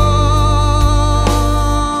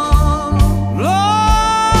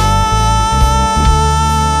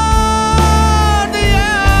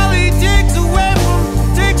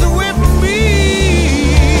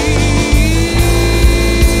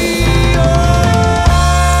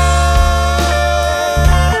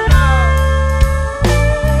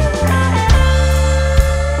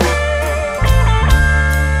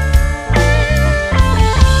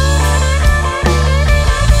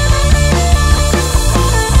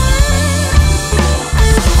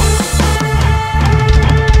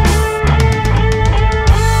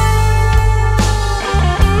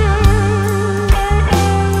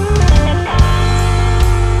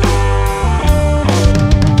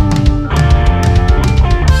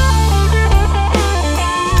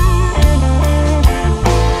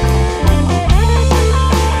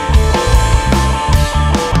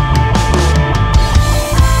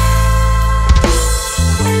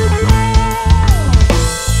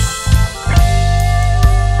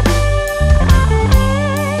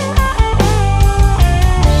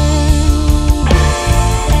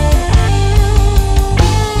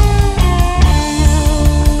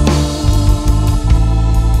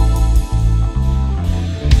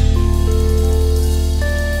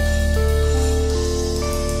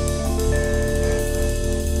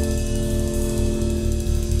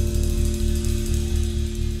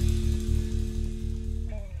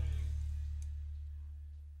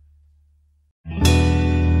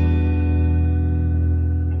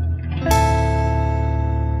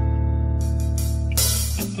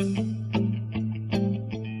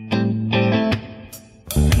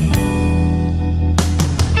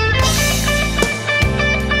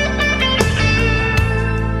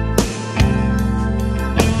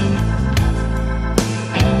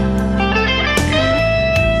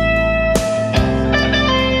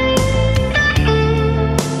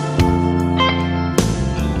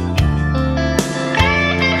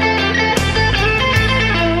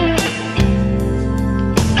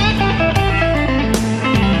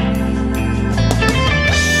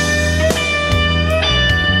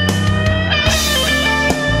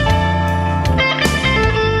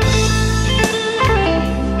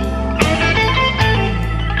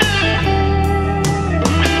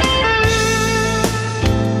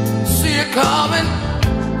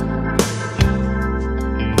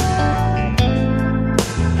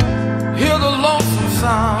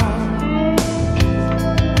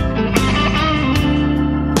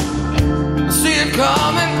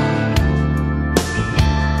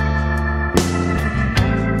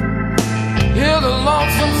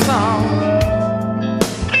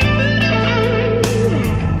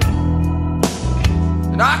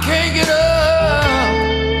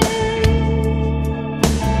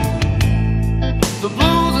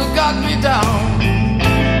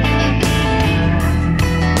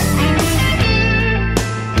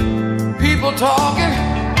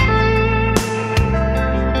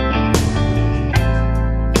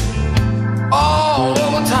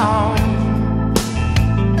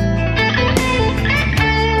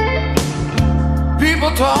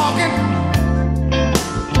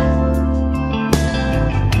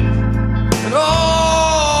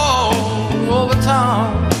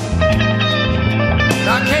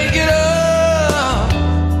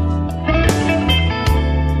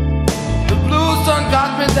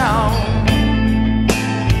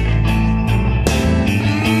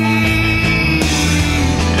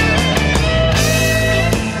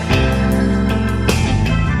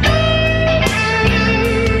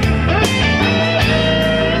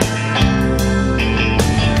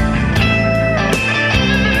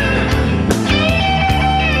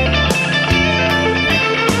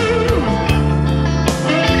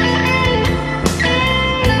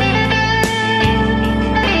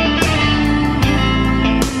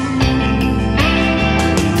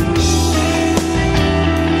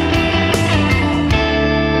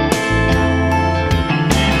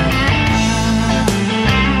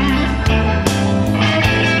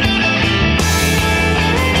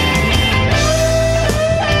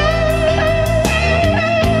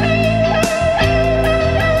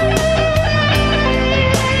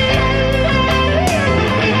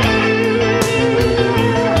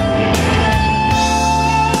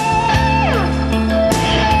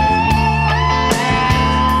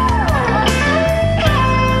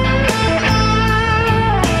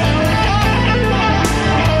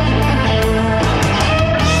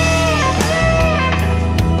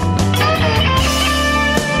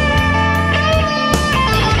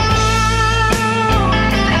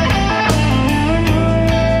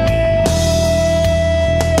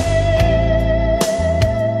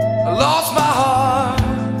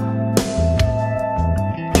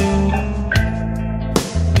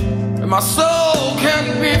 my soul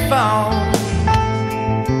can't be found.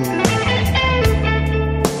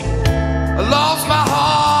 I lost my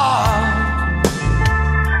heart.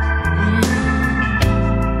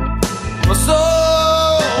 My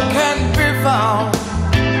soul can't be found,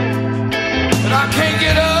 and I can't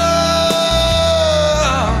get up,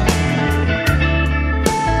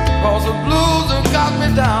 'cause the blues have got me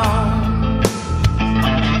down.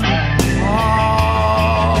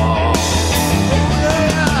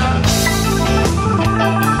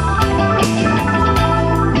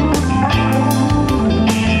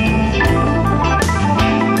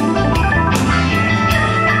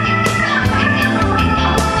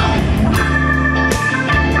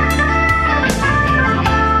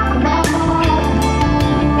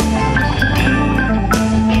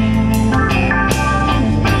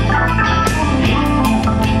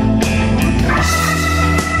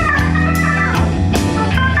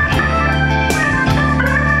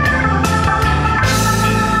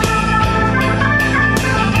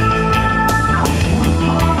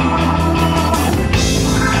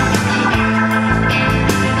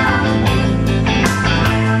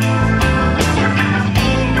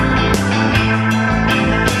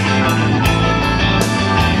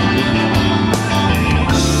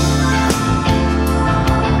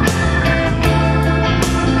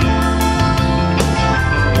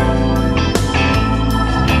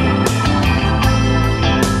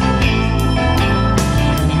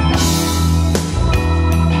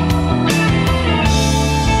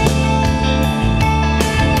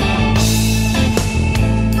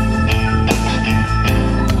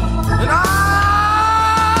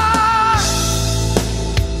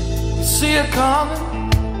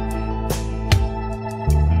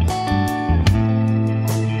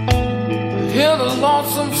 Hear the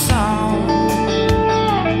lonesome sound.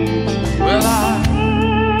 Well, I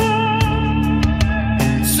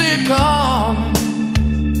see it coming.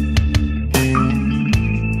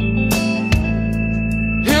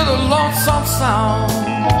 Hear the lonesome sound.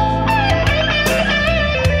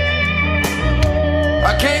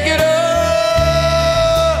 I can't get up.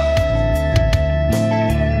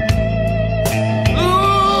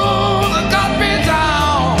 Ooh, they got me down.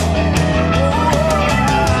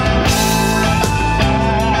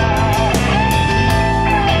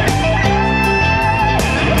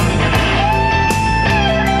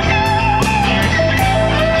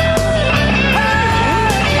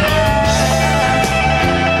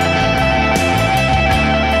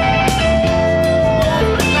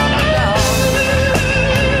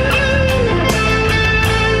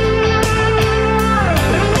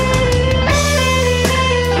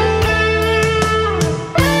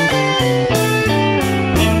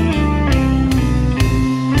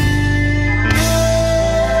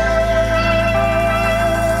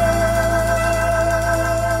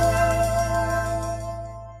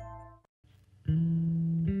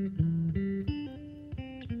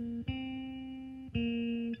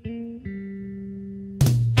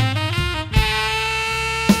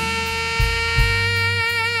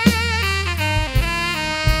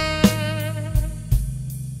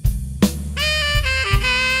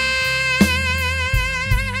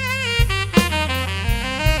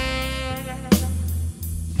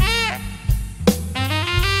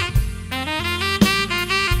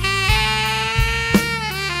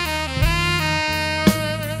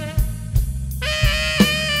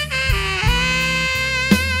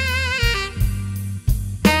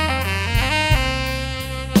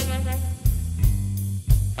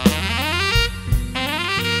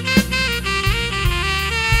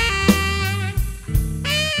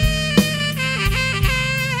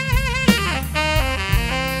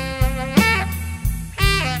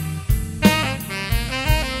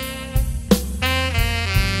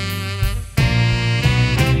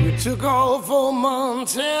 Took off for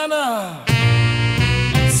Montana,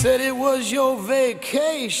 said it was your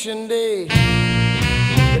vacation day.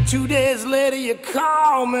 But 2 days later you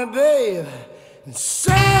called me, babe, and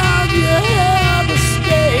said you had to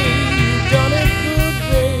stay. You done it good,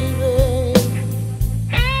 baby.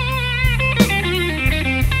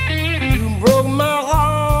 You broke my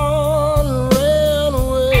heart and ran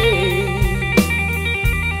away.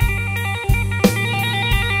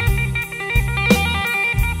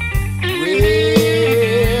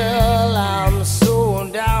 Well, I'm so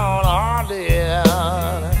downhearted,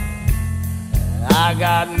 I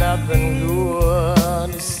got nothing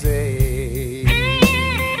good to say.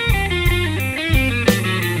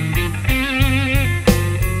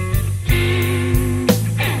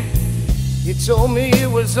 You told me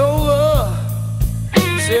it was over,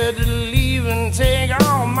 said to leave and take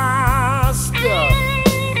all my stuff,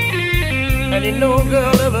 and ain't no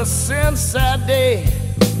girl ever since that day.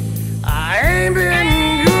 I ain't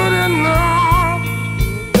been good enough,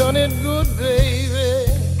 done it good,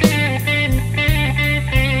 baby.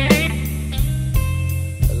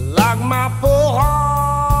 Lock my poor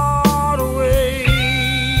heart away.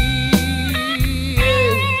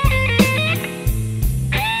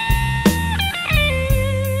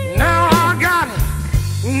 Now I got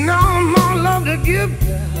no more love to give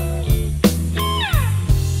you.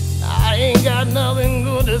 I ain't got nothing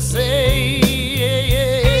good to say.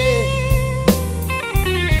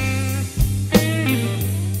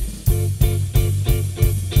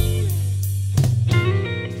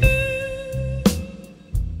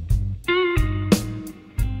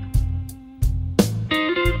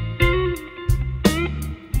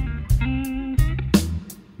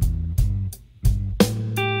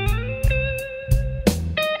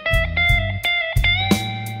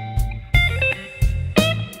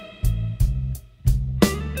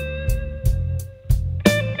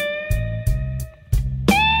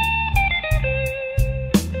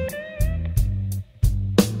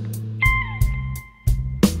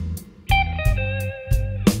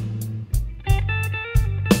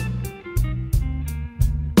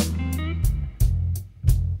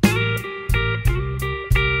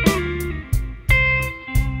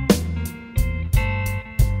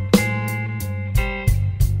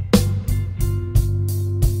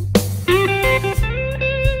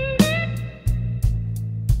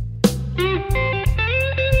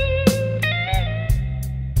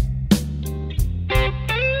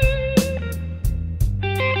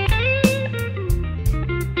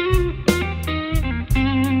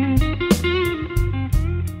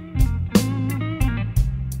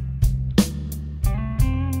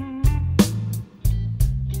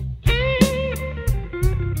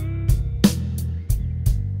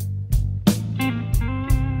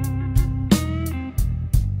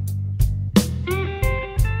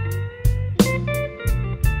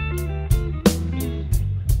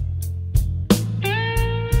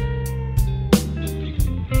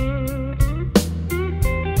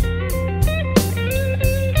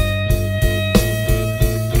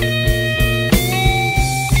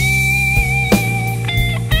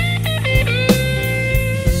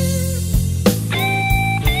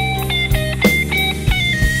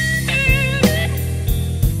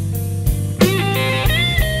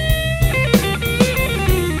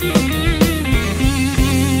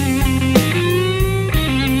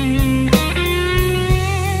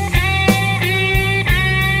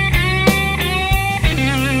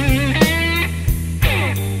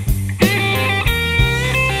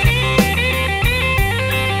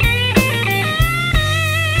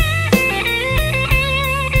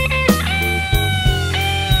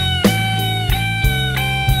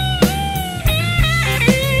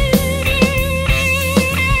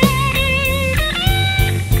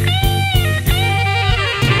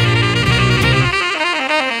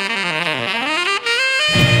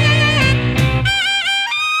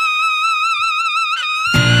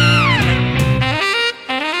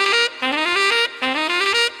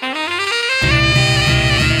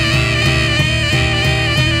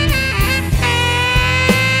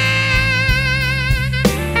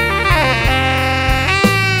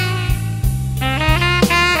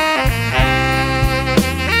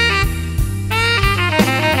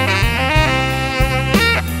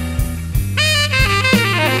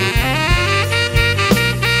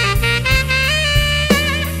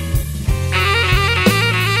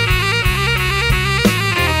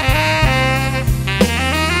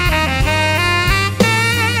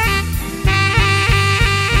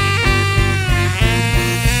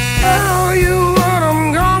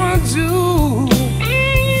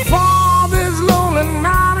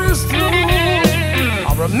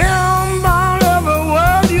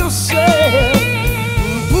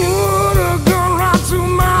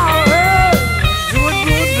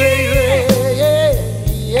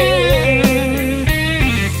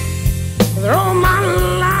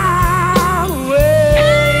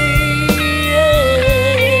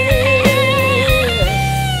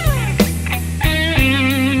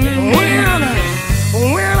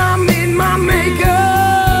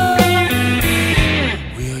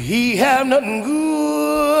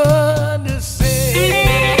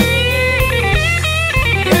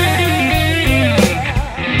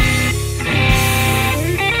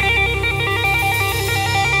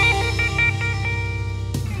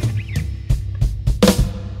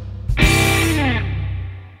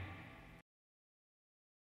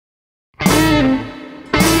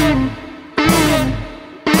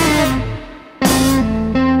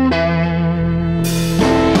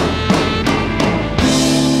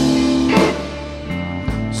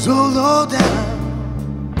 so low down.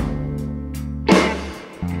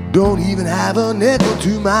 Don't even have a nickel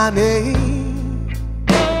to my name.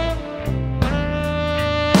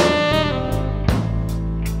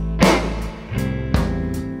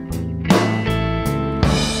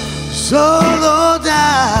 So low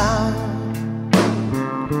down.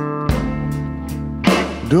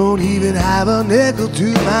 Don't even have a nickel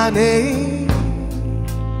to my name.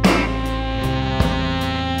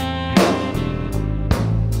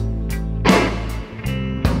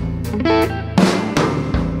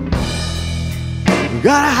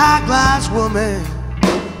 Got a high-class woman,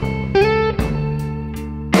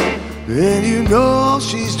 and you know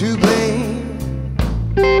she's to blame.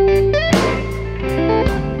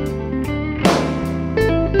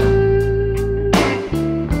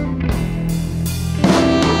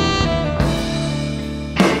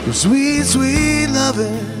 For sweet, sweet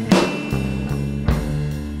loving,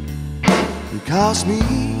 it cost me.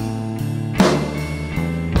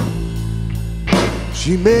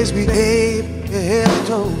 She makes me ache head to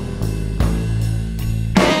toe.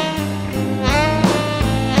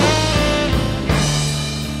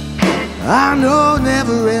 I know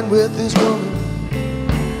never end with this woman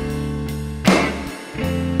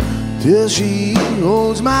till she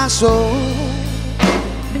owns my soul.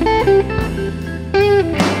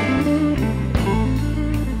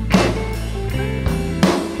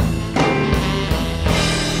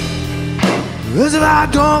 Cause if I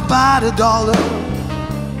don't find a dollar,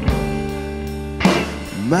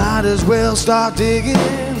 might as well start digging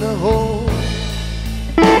the hole.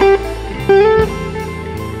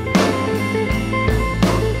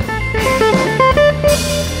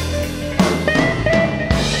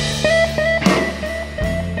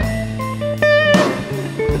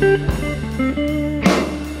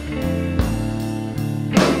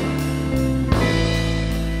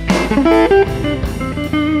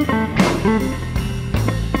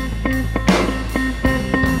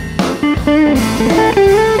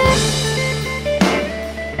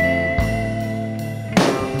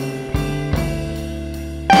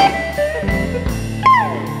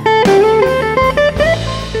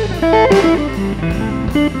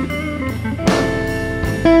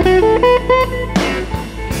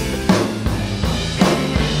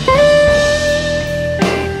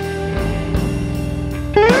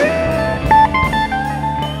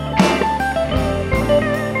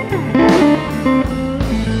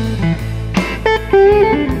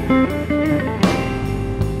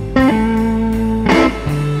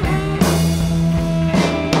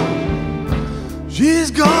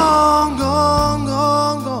 She's gone, gone,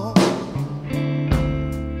 gone, gone,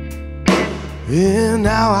 and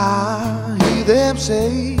now I hear them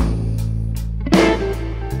say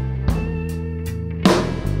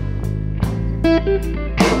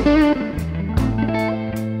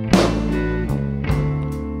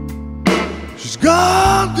she's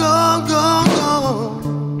gone, gone, gone,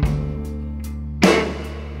 gone,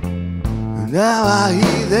 and now I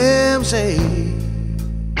hear them say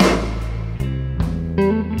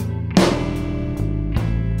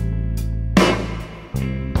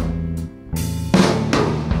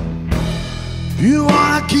you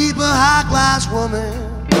wanna keep a high-class woman,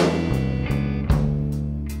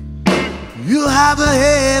 you'll have a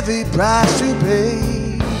heavy price to pay.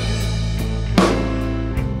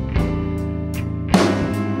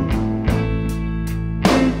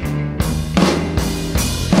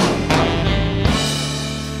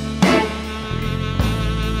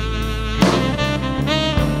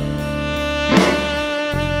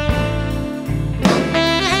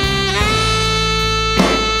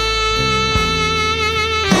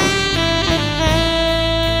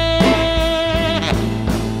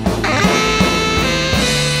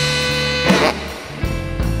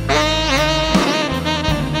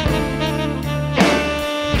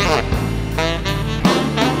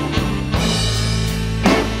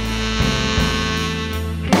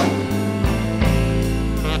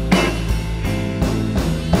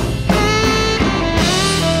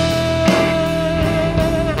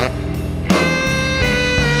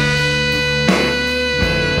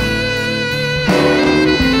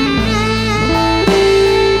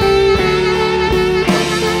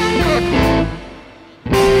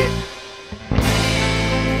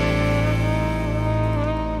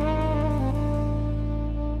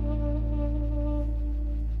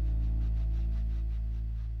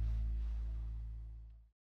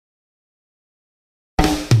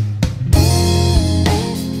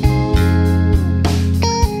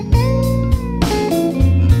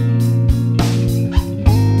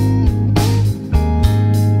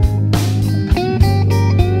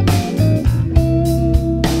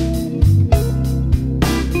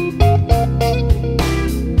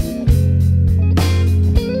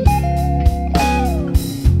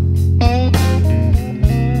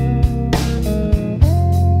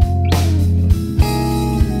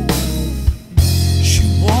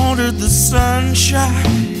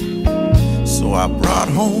 sunshine, so I brought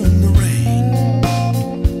home the rain.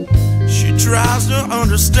 She tries to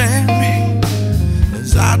understand me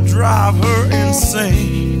as I drive her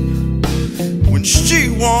insane. When she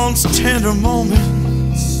wants tender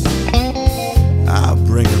moments, I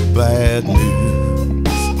bring her bad news.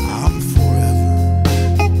 I'm forever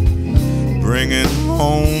bringing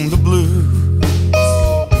home the blues.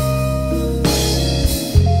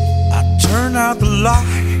 I turn out the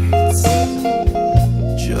lights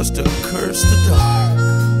just to curse the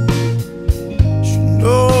dark. She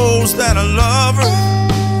knows that I love her,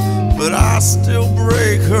 but I still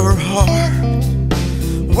break her heart.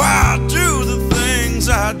 Why I do the things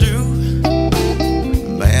I do?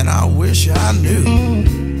 Man, I wish I knew.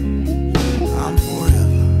 I'm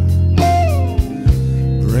forever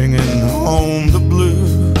bringing home the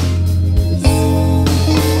blues.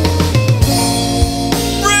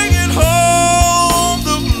 Bringing home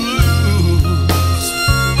the blues.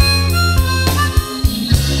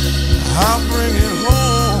 I'll bring it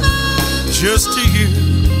home just to you.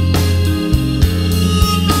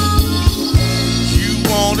 You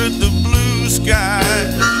wanted the blue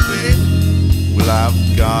skies, baby. Well, I've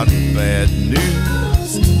got bad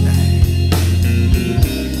news tonight.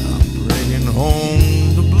 I'm bringing home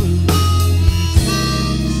the blues.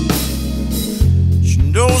 She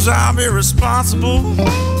knows I'm irresponsible,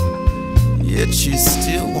 yet she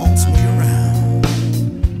still wants me around.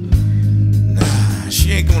 Nah,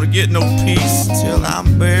 she ain't gonna get no peace till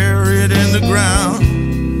I'm buried in the ground.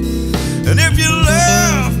 And if you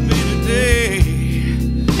left me today,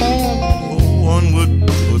 no one would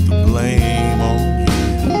put the blame on you.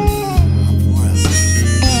 I'm forever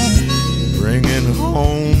bringing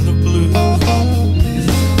home the blues.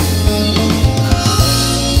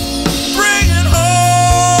 Bringing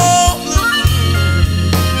home the blues.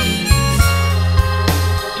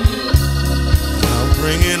 I'll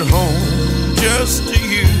bring it home just to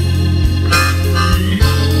you.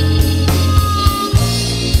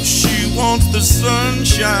 She wants the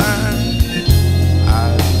sunshine,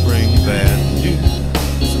 I bring bad news.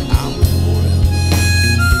 I'm forever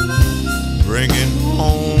bringing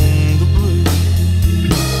home the blues.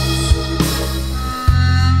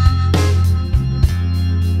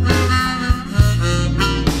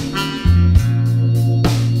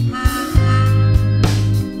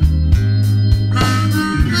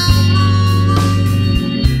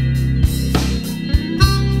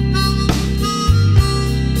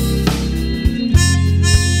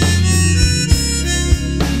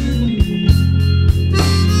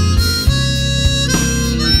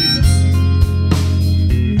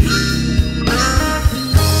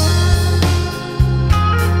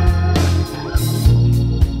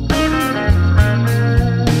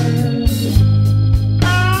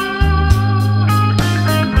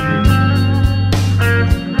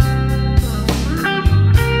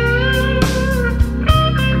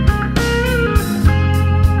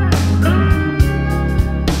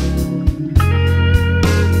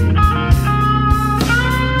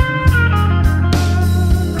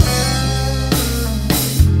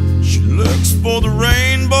 For the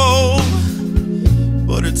rainbow,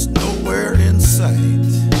 but it's nowhere in sight.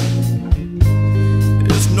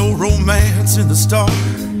 There's no romance in the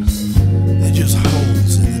stars, they're just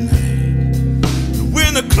holes in the night. And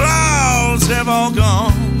when the clouds have all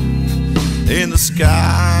gone and the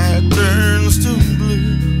sky turns to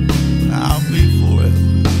blue, I'll be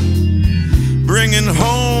forever bringing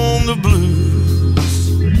home the blues.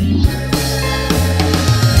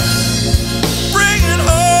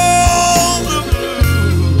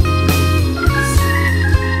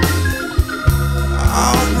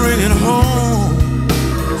 Bringing home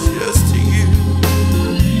just to you.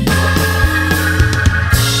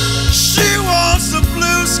 She wants the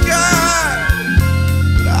blue sky,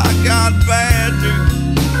 but I got bad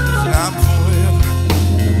news. I'm forever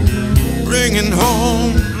bringing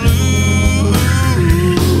home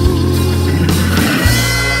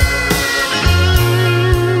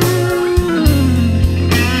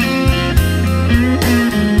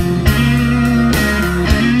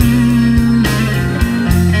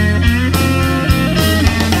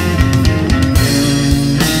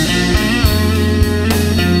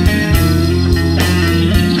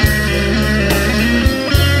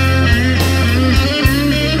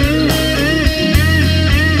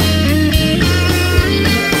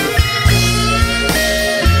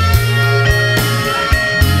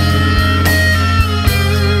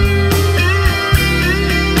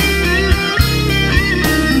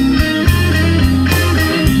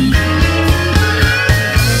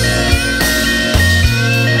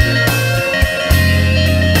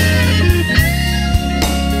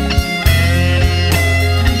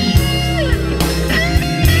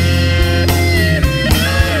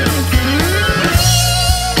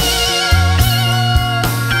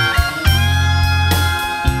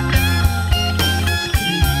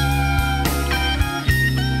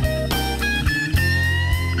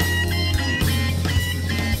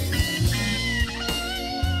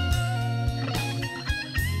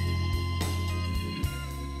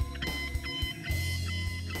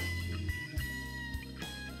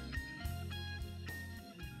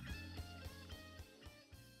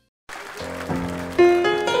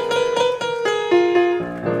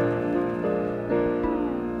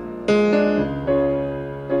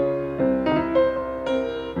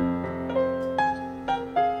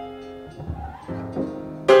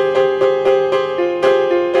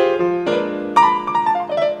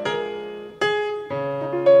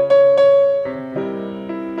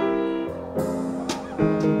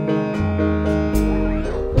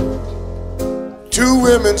Two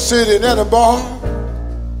women sitting at a bar.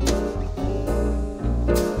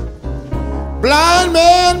 Blind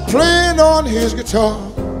man playing on his guitar.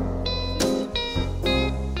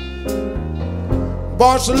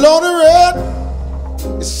 Barcelona red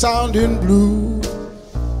is sounding blue.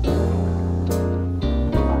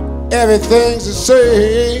 Everything's the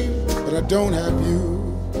same, but I don't have you.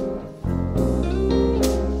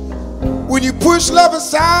 When you push love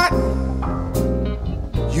aside,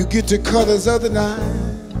 you get the colors of the night.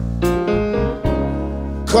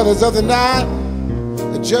 Colors of the night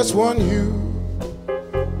that just one hue.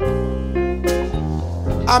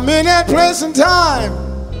 I'm in that place and time.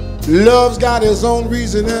 Love's got its own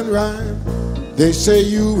reason and rhyme. They say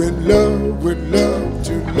you in love with love.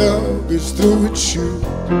 To love is through with you.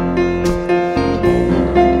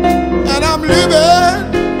 And I'm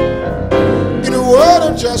living in a world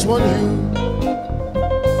of just one you.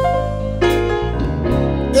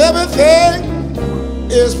 Everything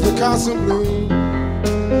is Picasso blue.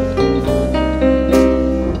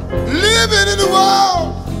 Living in the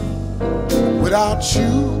world without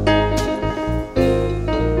you.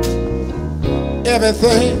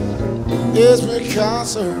 Everything is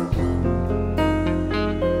Picasso.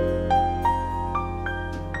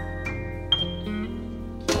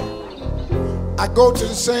 I go to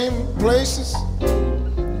the same places,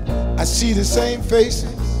 I see the same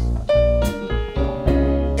faces.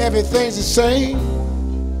 Everything's the same,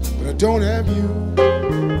 but I don't have you.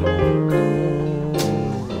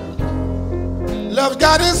 Love's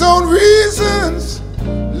got its own reasons,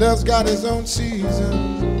 love's got its own seasons.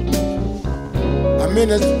 I'm in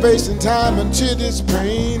this space and time until this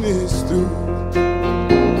pain is through.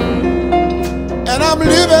 And I'm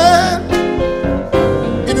living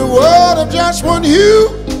in a world of just one hue.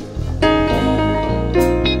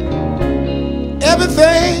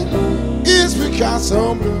 Everything is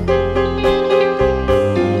Picasso blue.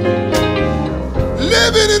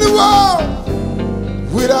 Living in a world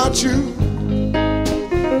without you.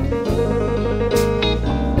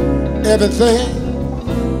 Everything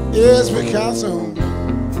is Picasso.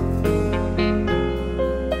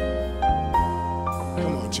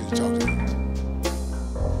 Come on, Chitty, talk to me.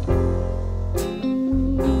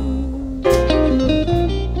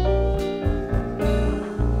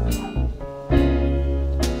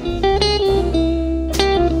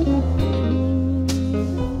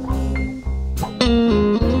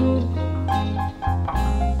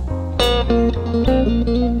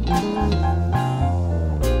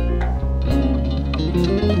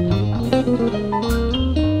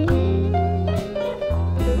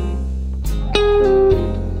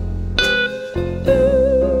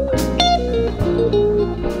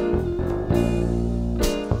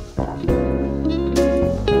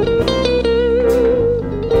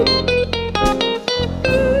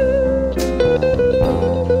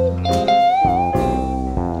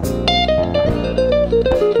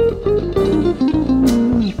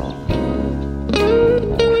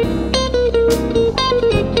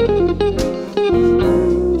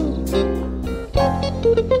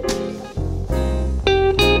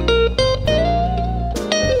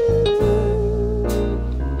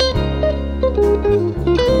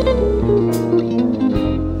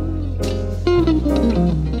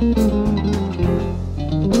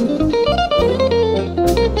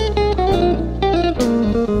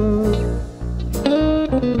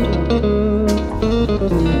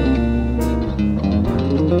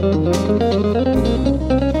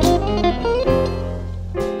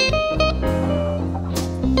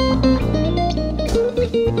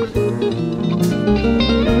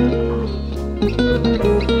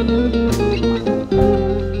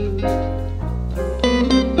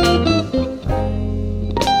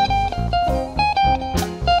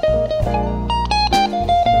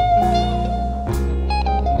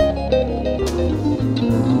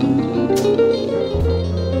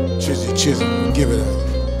 Give it up.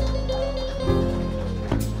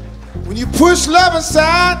 When you push love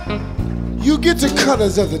aside, you get the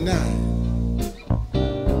colors of the night.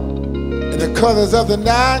 And the colors of the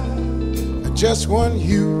night are just one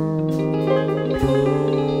hue.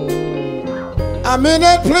 I'm in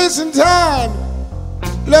that place and time.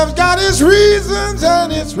 Love's got its reasons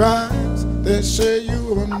and its rhymes. They say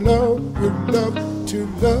you are in love with love. To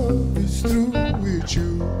love is through with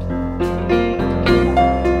you.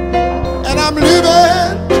 And I'm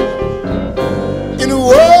living in a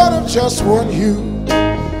world of just one hue.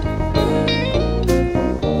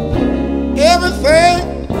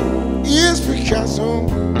 Everything is Picasso.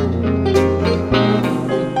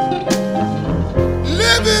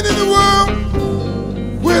 Living in a world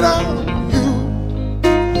without you.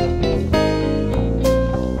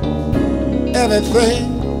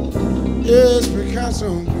 Everything is Picasso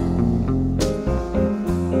blue.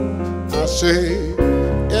 I say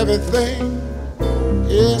everything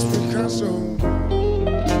is Picasso blue.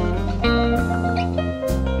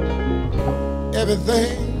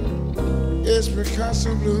 Everything is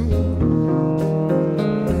Picasso blue.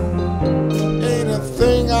 Ain't a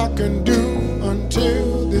thing I can do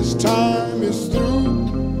until this time is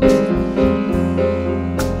through.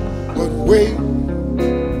 But wait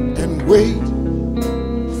and wait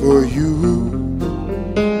for you.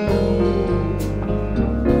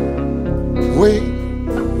 Wait,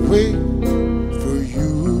 wait for you.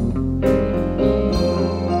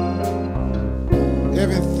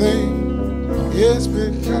 Everything is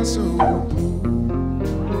Picasso blue.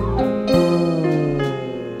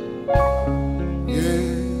 Yeah,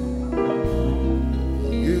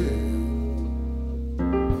 yeah.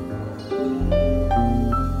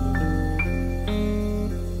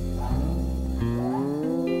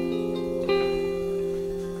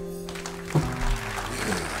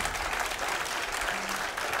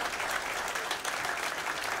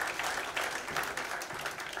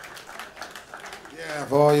 Yeah,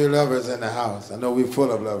 for all you lovers in the house. I know we're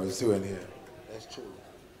full of lovers too in here. That's true.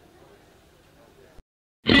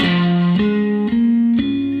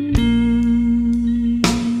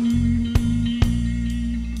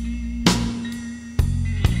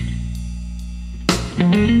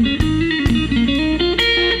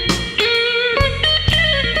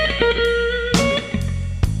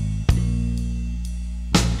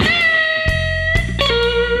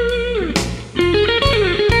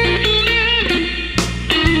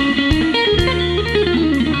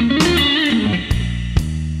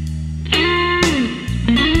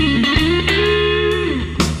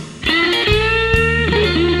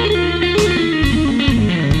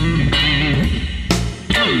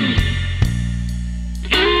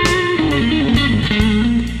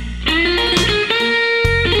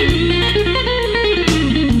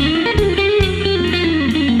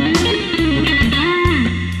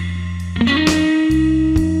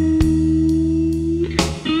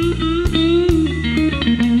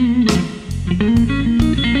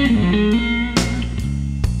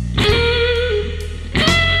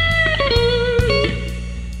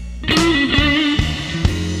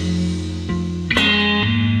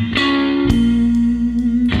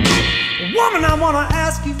 Woman, I want to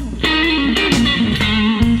ask you,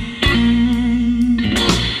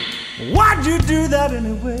 why'd you do that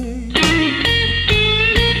anyway?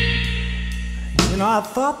 You know, I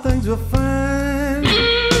thought things were fine.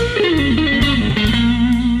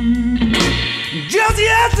 Just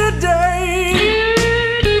yesterday,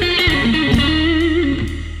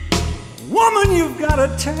 woman, you've got to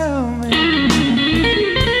tell me.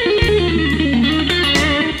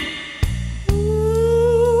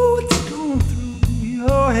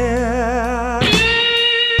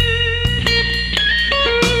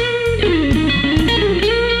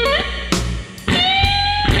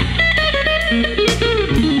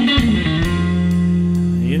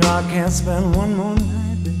 I can't spend one more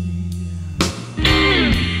night, baby,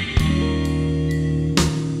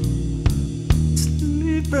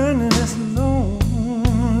 sleeping in this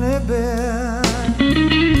lonely bed.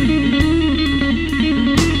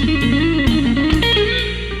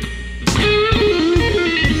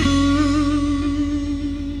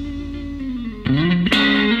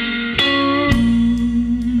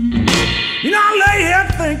 You know, I lay here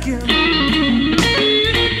thinking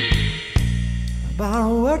about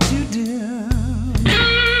what you did.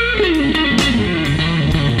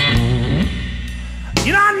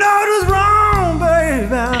 You know, I know it was wrong,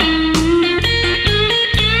 baby,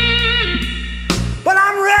 but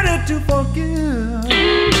I'm ready to forgive.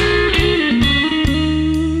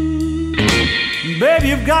 Baby,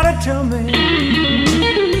 you've got to tell me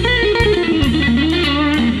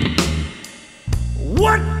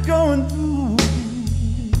what's going through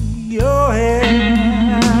your head.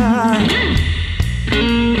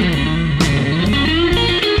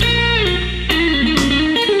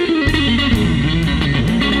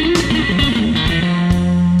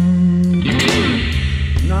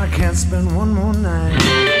 Spend one more night,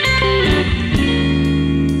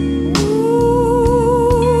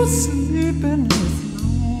 ooh, sleeping in this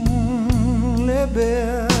lonely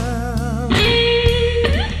bed.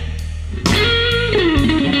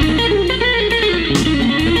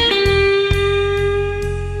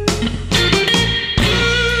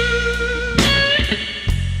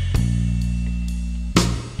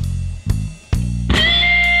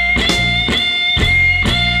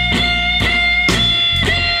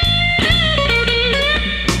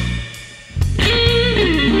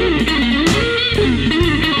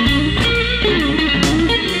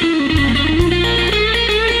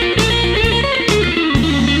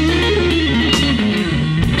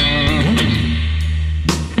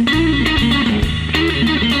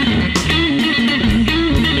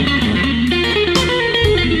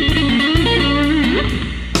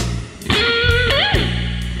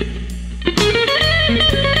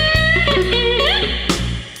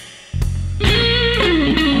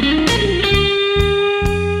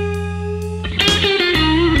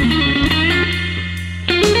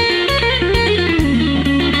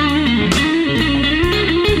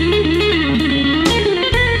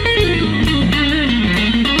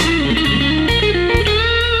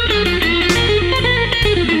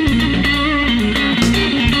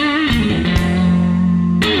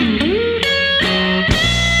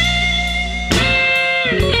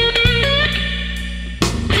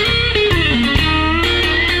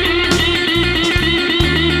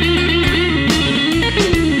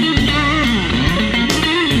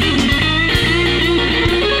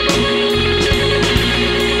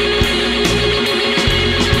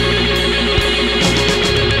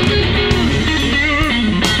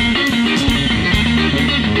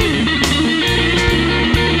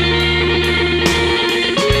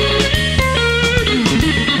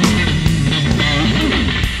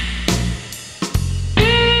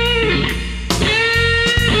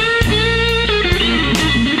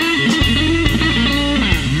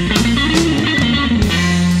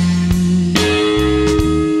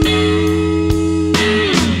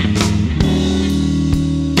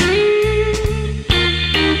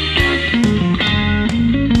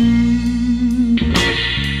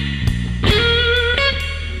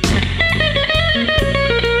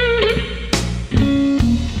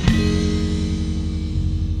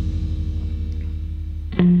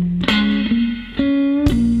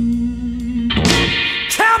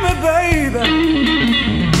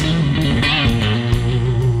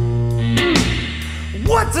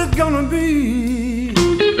 it gonna be?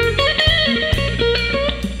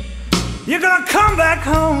 You're gonna come back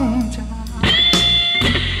home, child,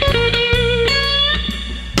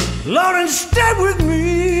 Lord, and stay with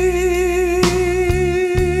me.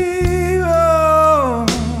 Oh,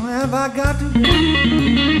 have I got to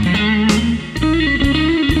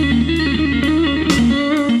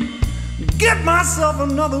get myself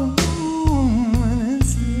another woman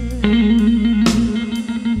instead?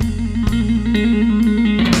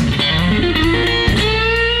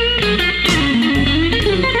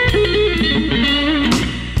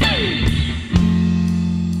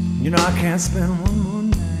 You know I can't spend one more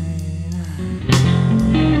night,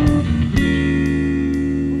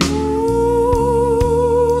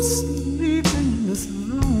 ooh, sleeping in this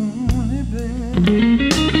lonely bed.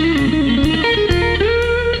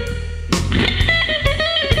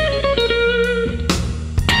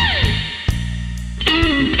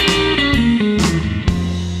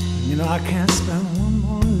 You know I can't spend one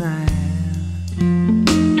more night,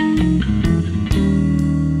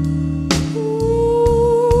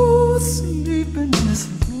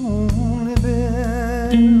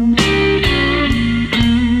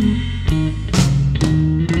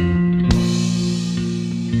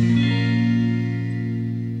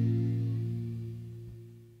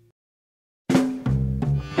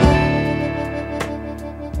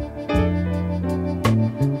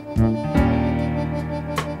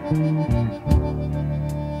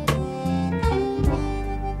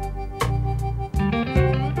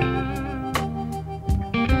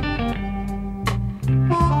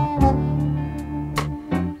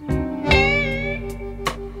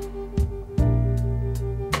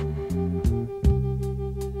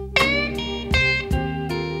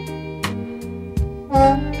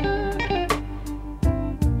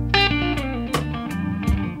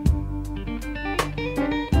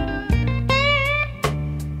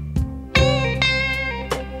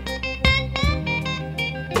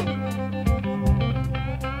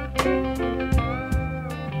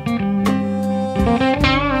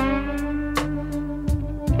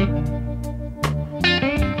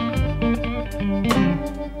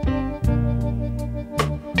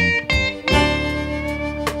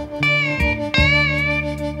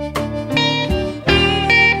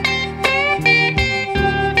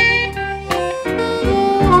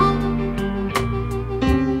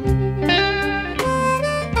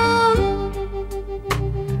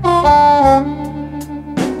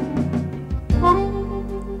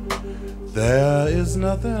 there is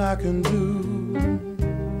nothing I can do.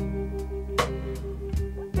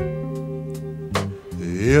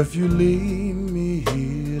 If you leave me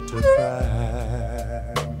here to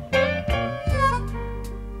cry,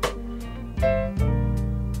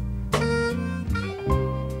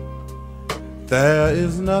 there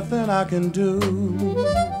is nothing I can do.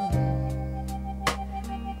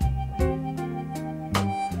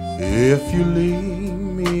 If you leave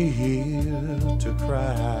me here to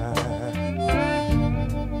cry,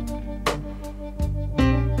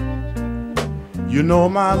 you know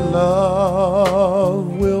my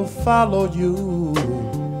love will follow you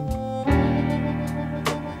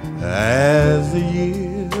as the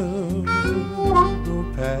years go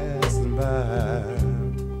passing by.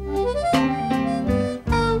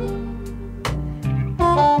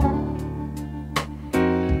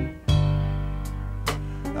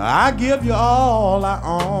 I give you all I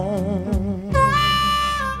own.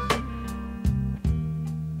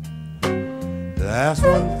 That's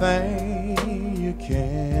one thing you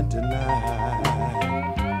can't deny.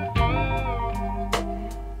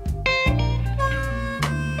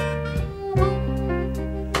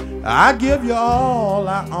 I give you all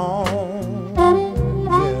I own,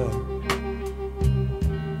 yeah.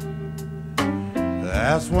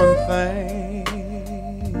 That's one thing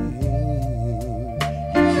you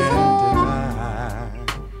can't deny.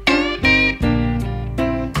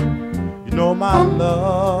 You know my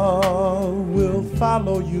love will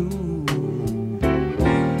follow you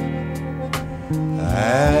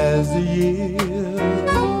as the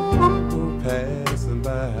years go passing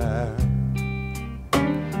by.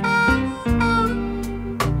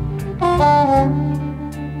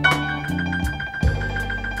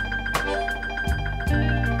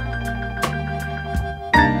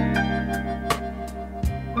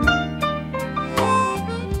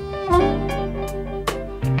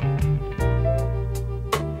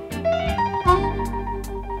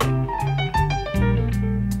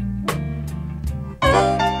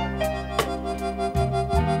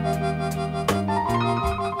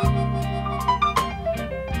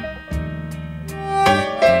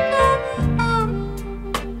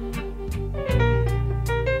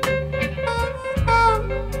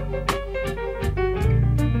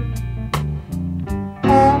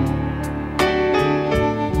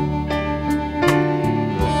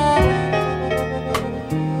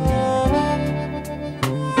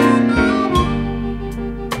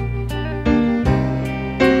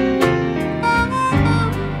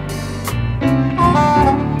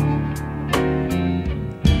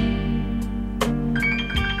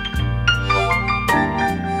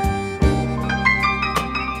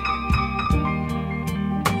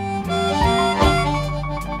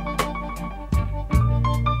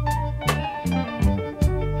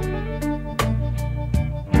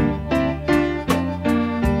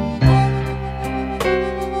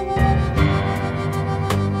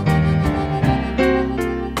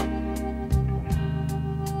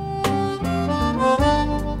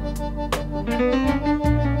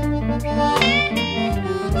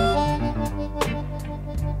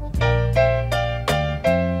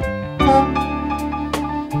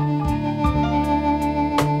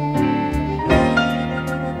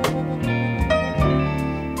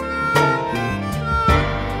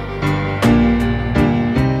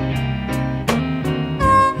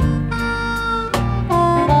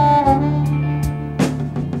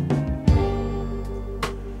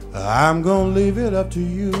 I'm gonna leave it up to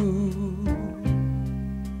you.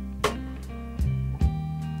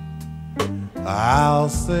 I'll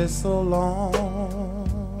say so long,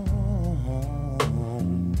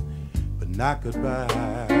 but not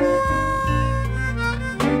goodbye.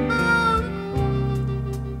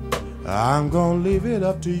 I'm gonna leave it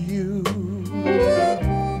up to you.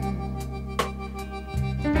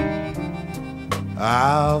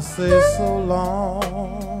 I'll say so long,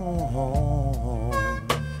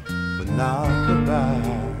 but not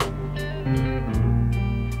goodbye.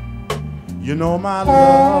 You know my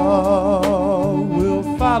love will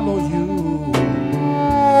follow you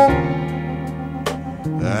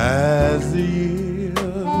as the years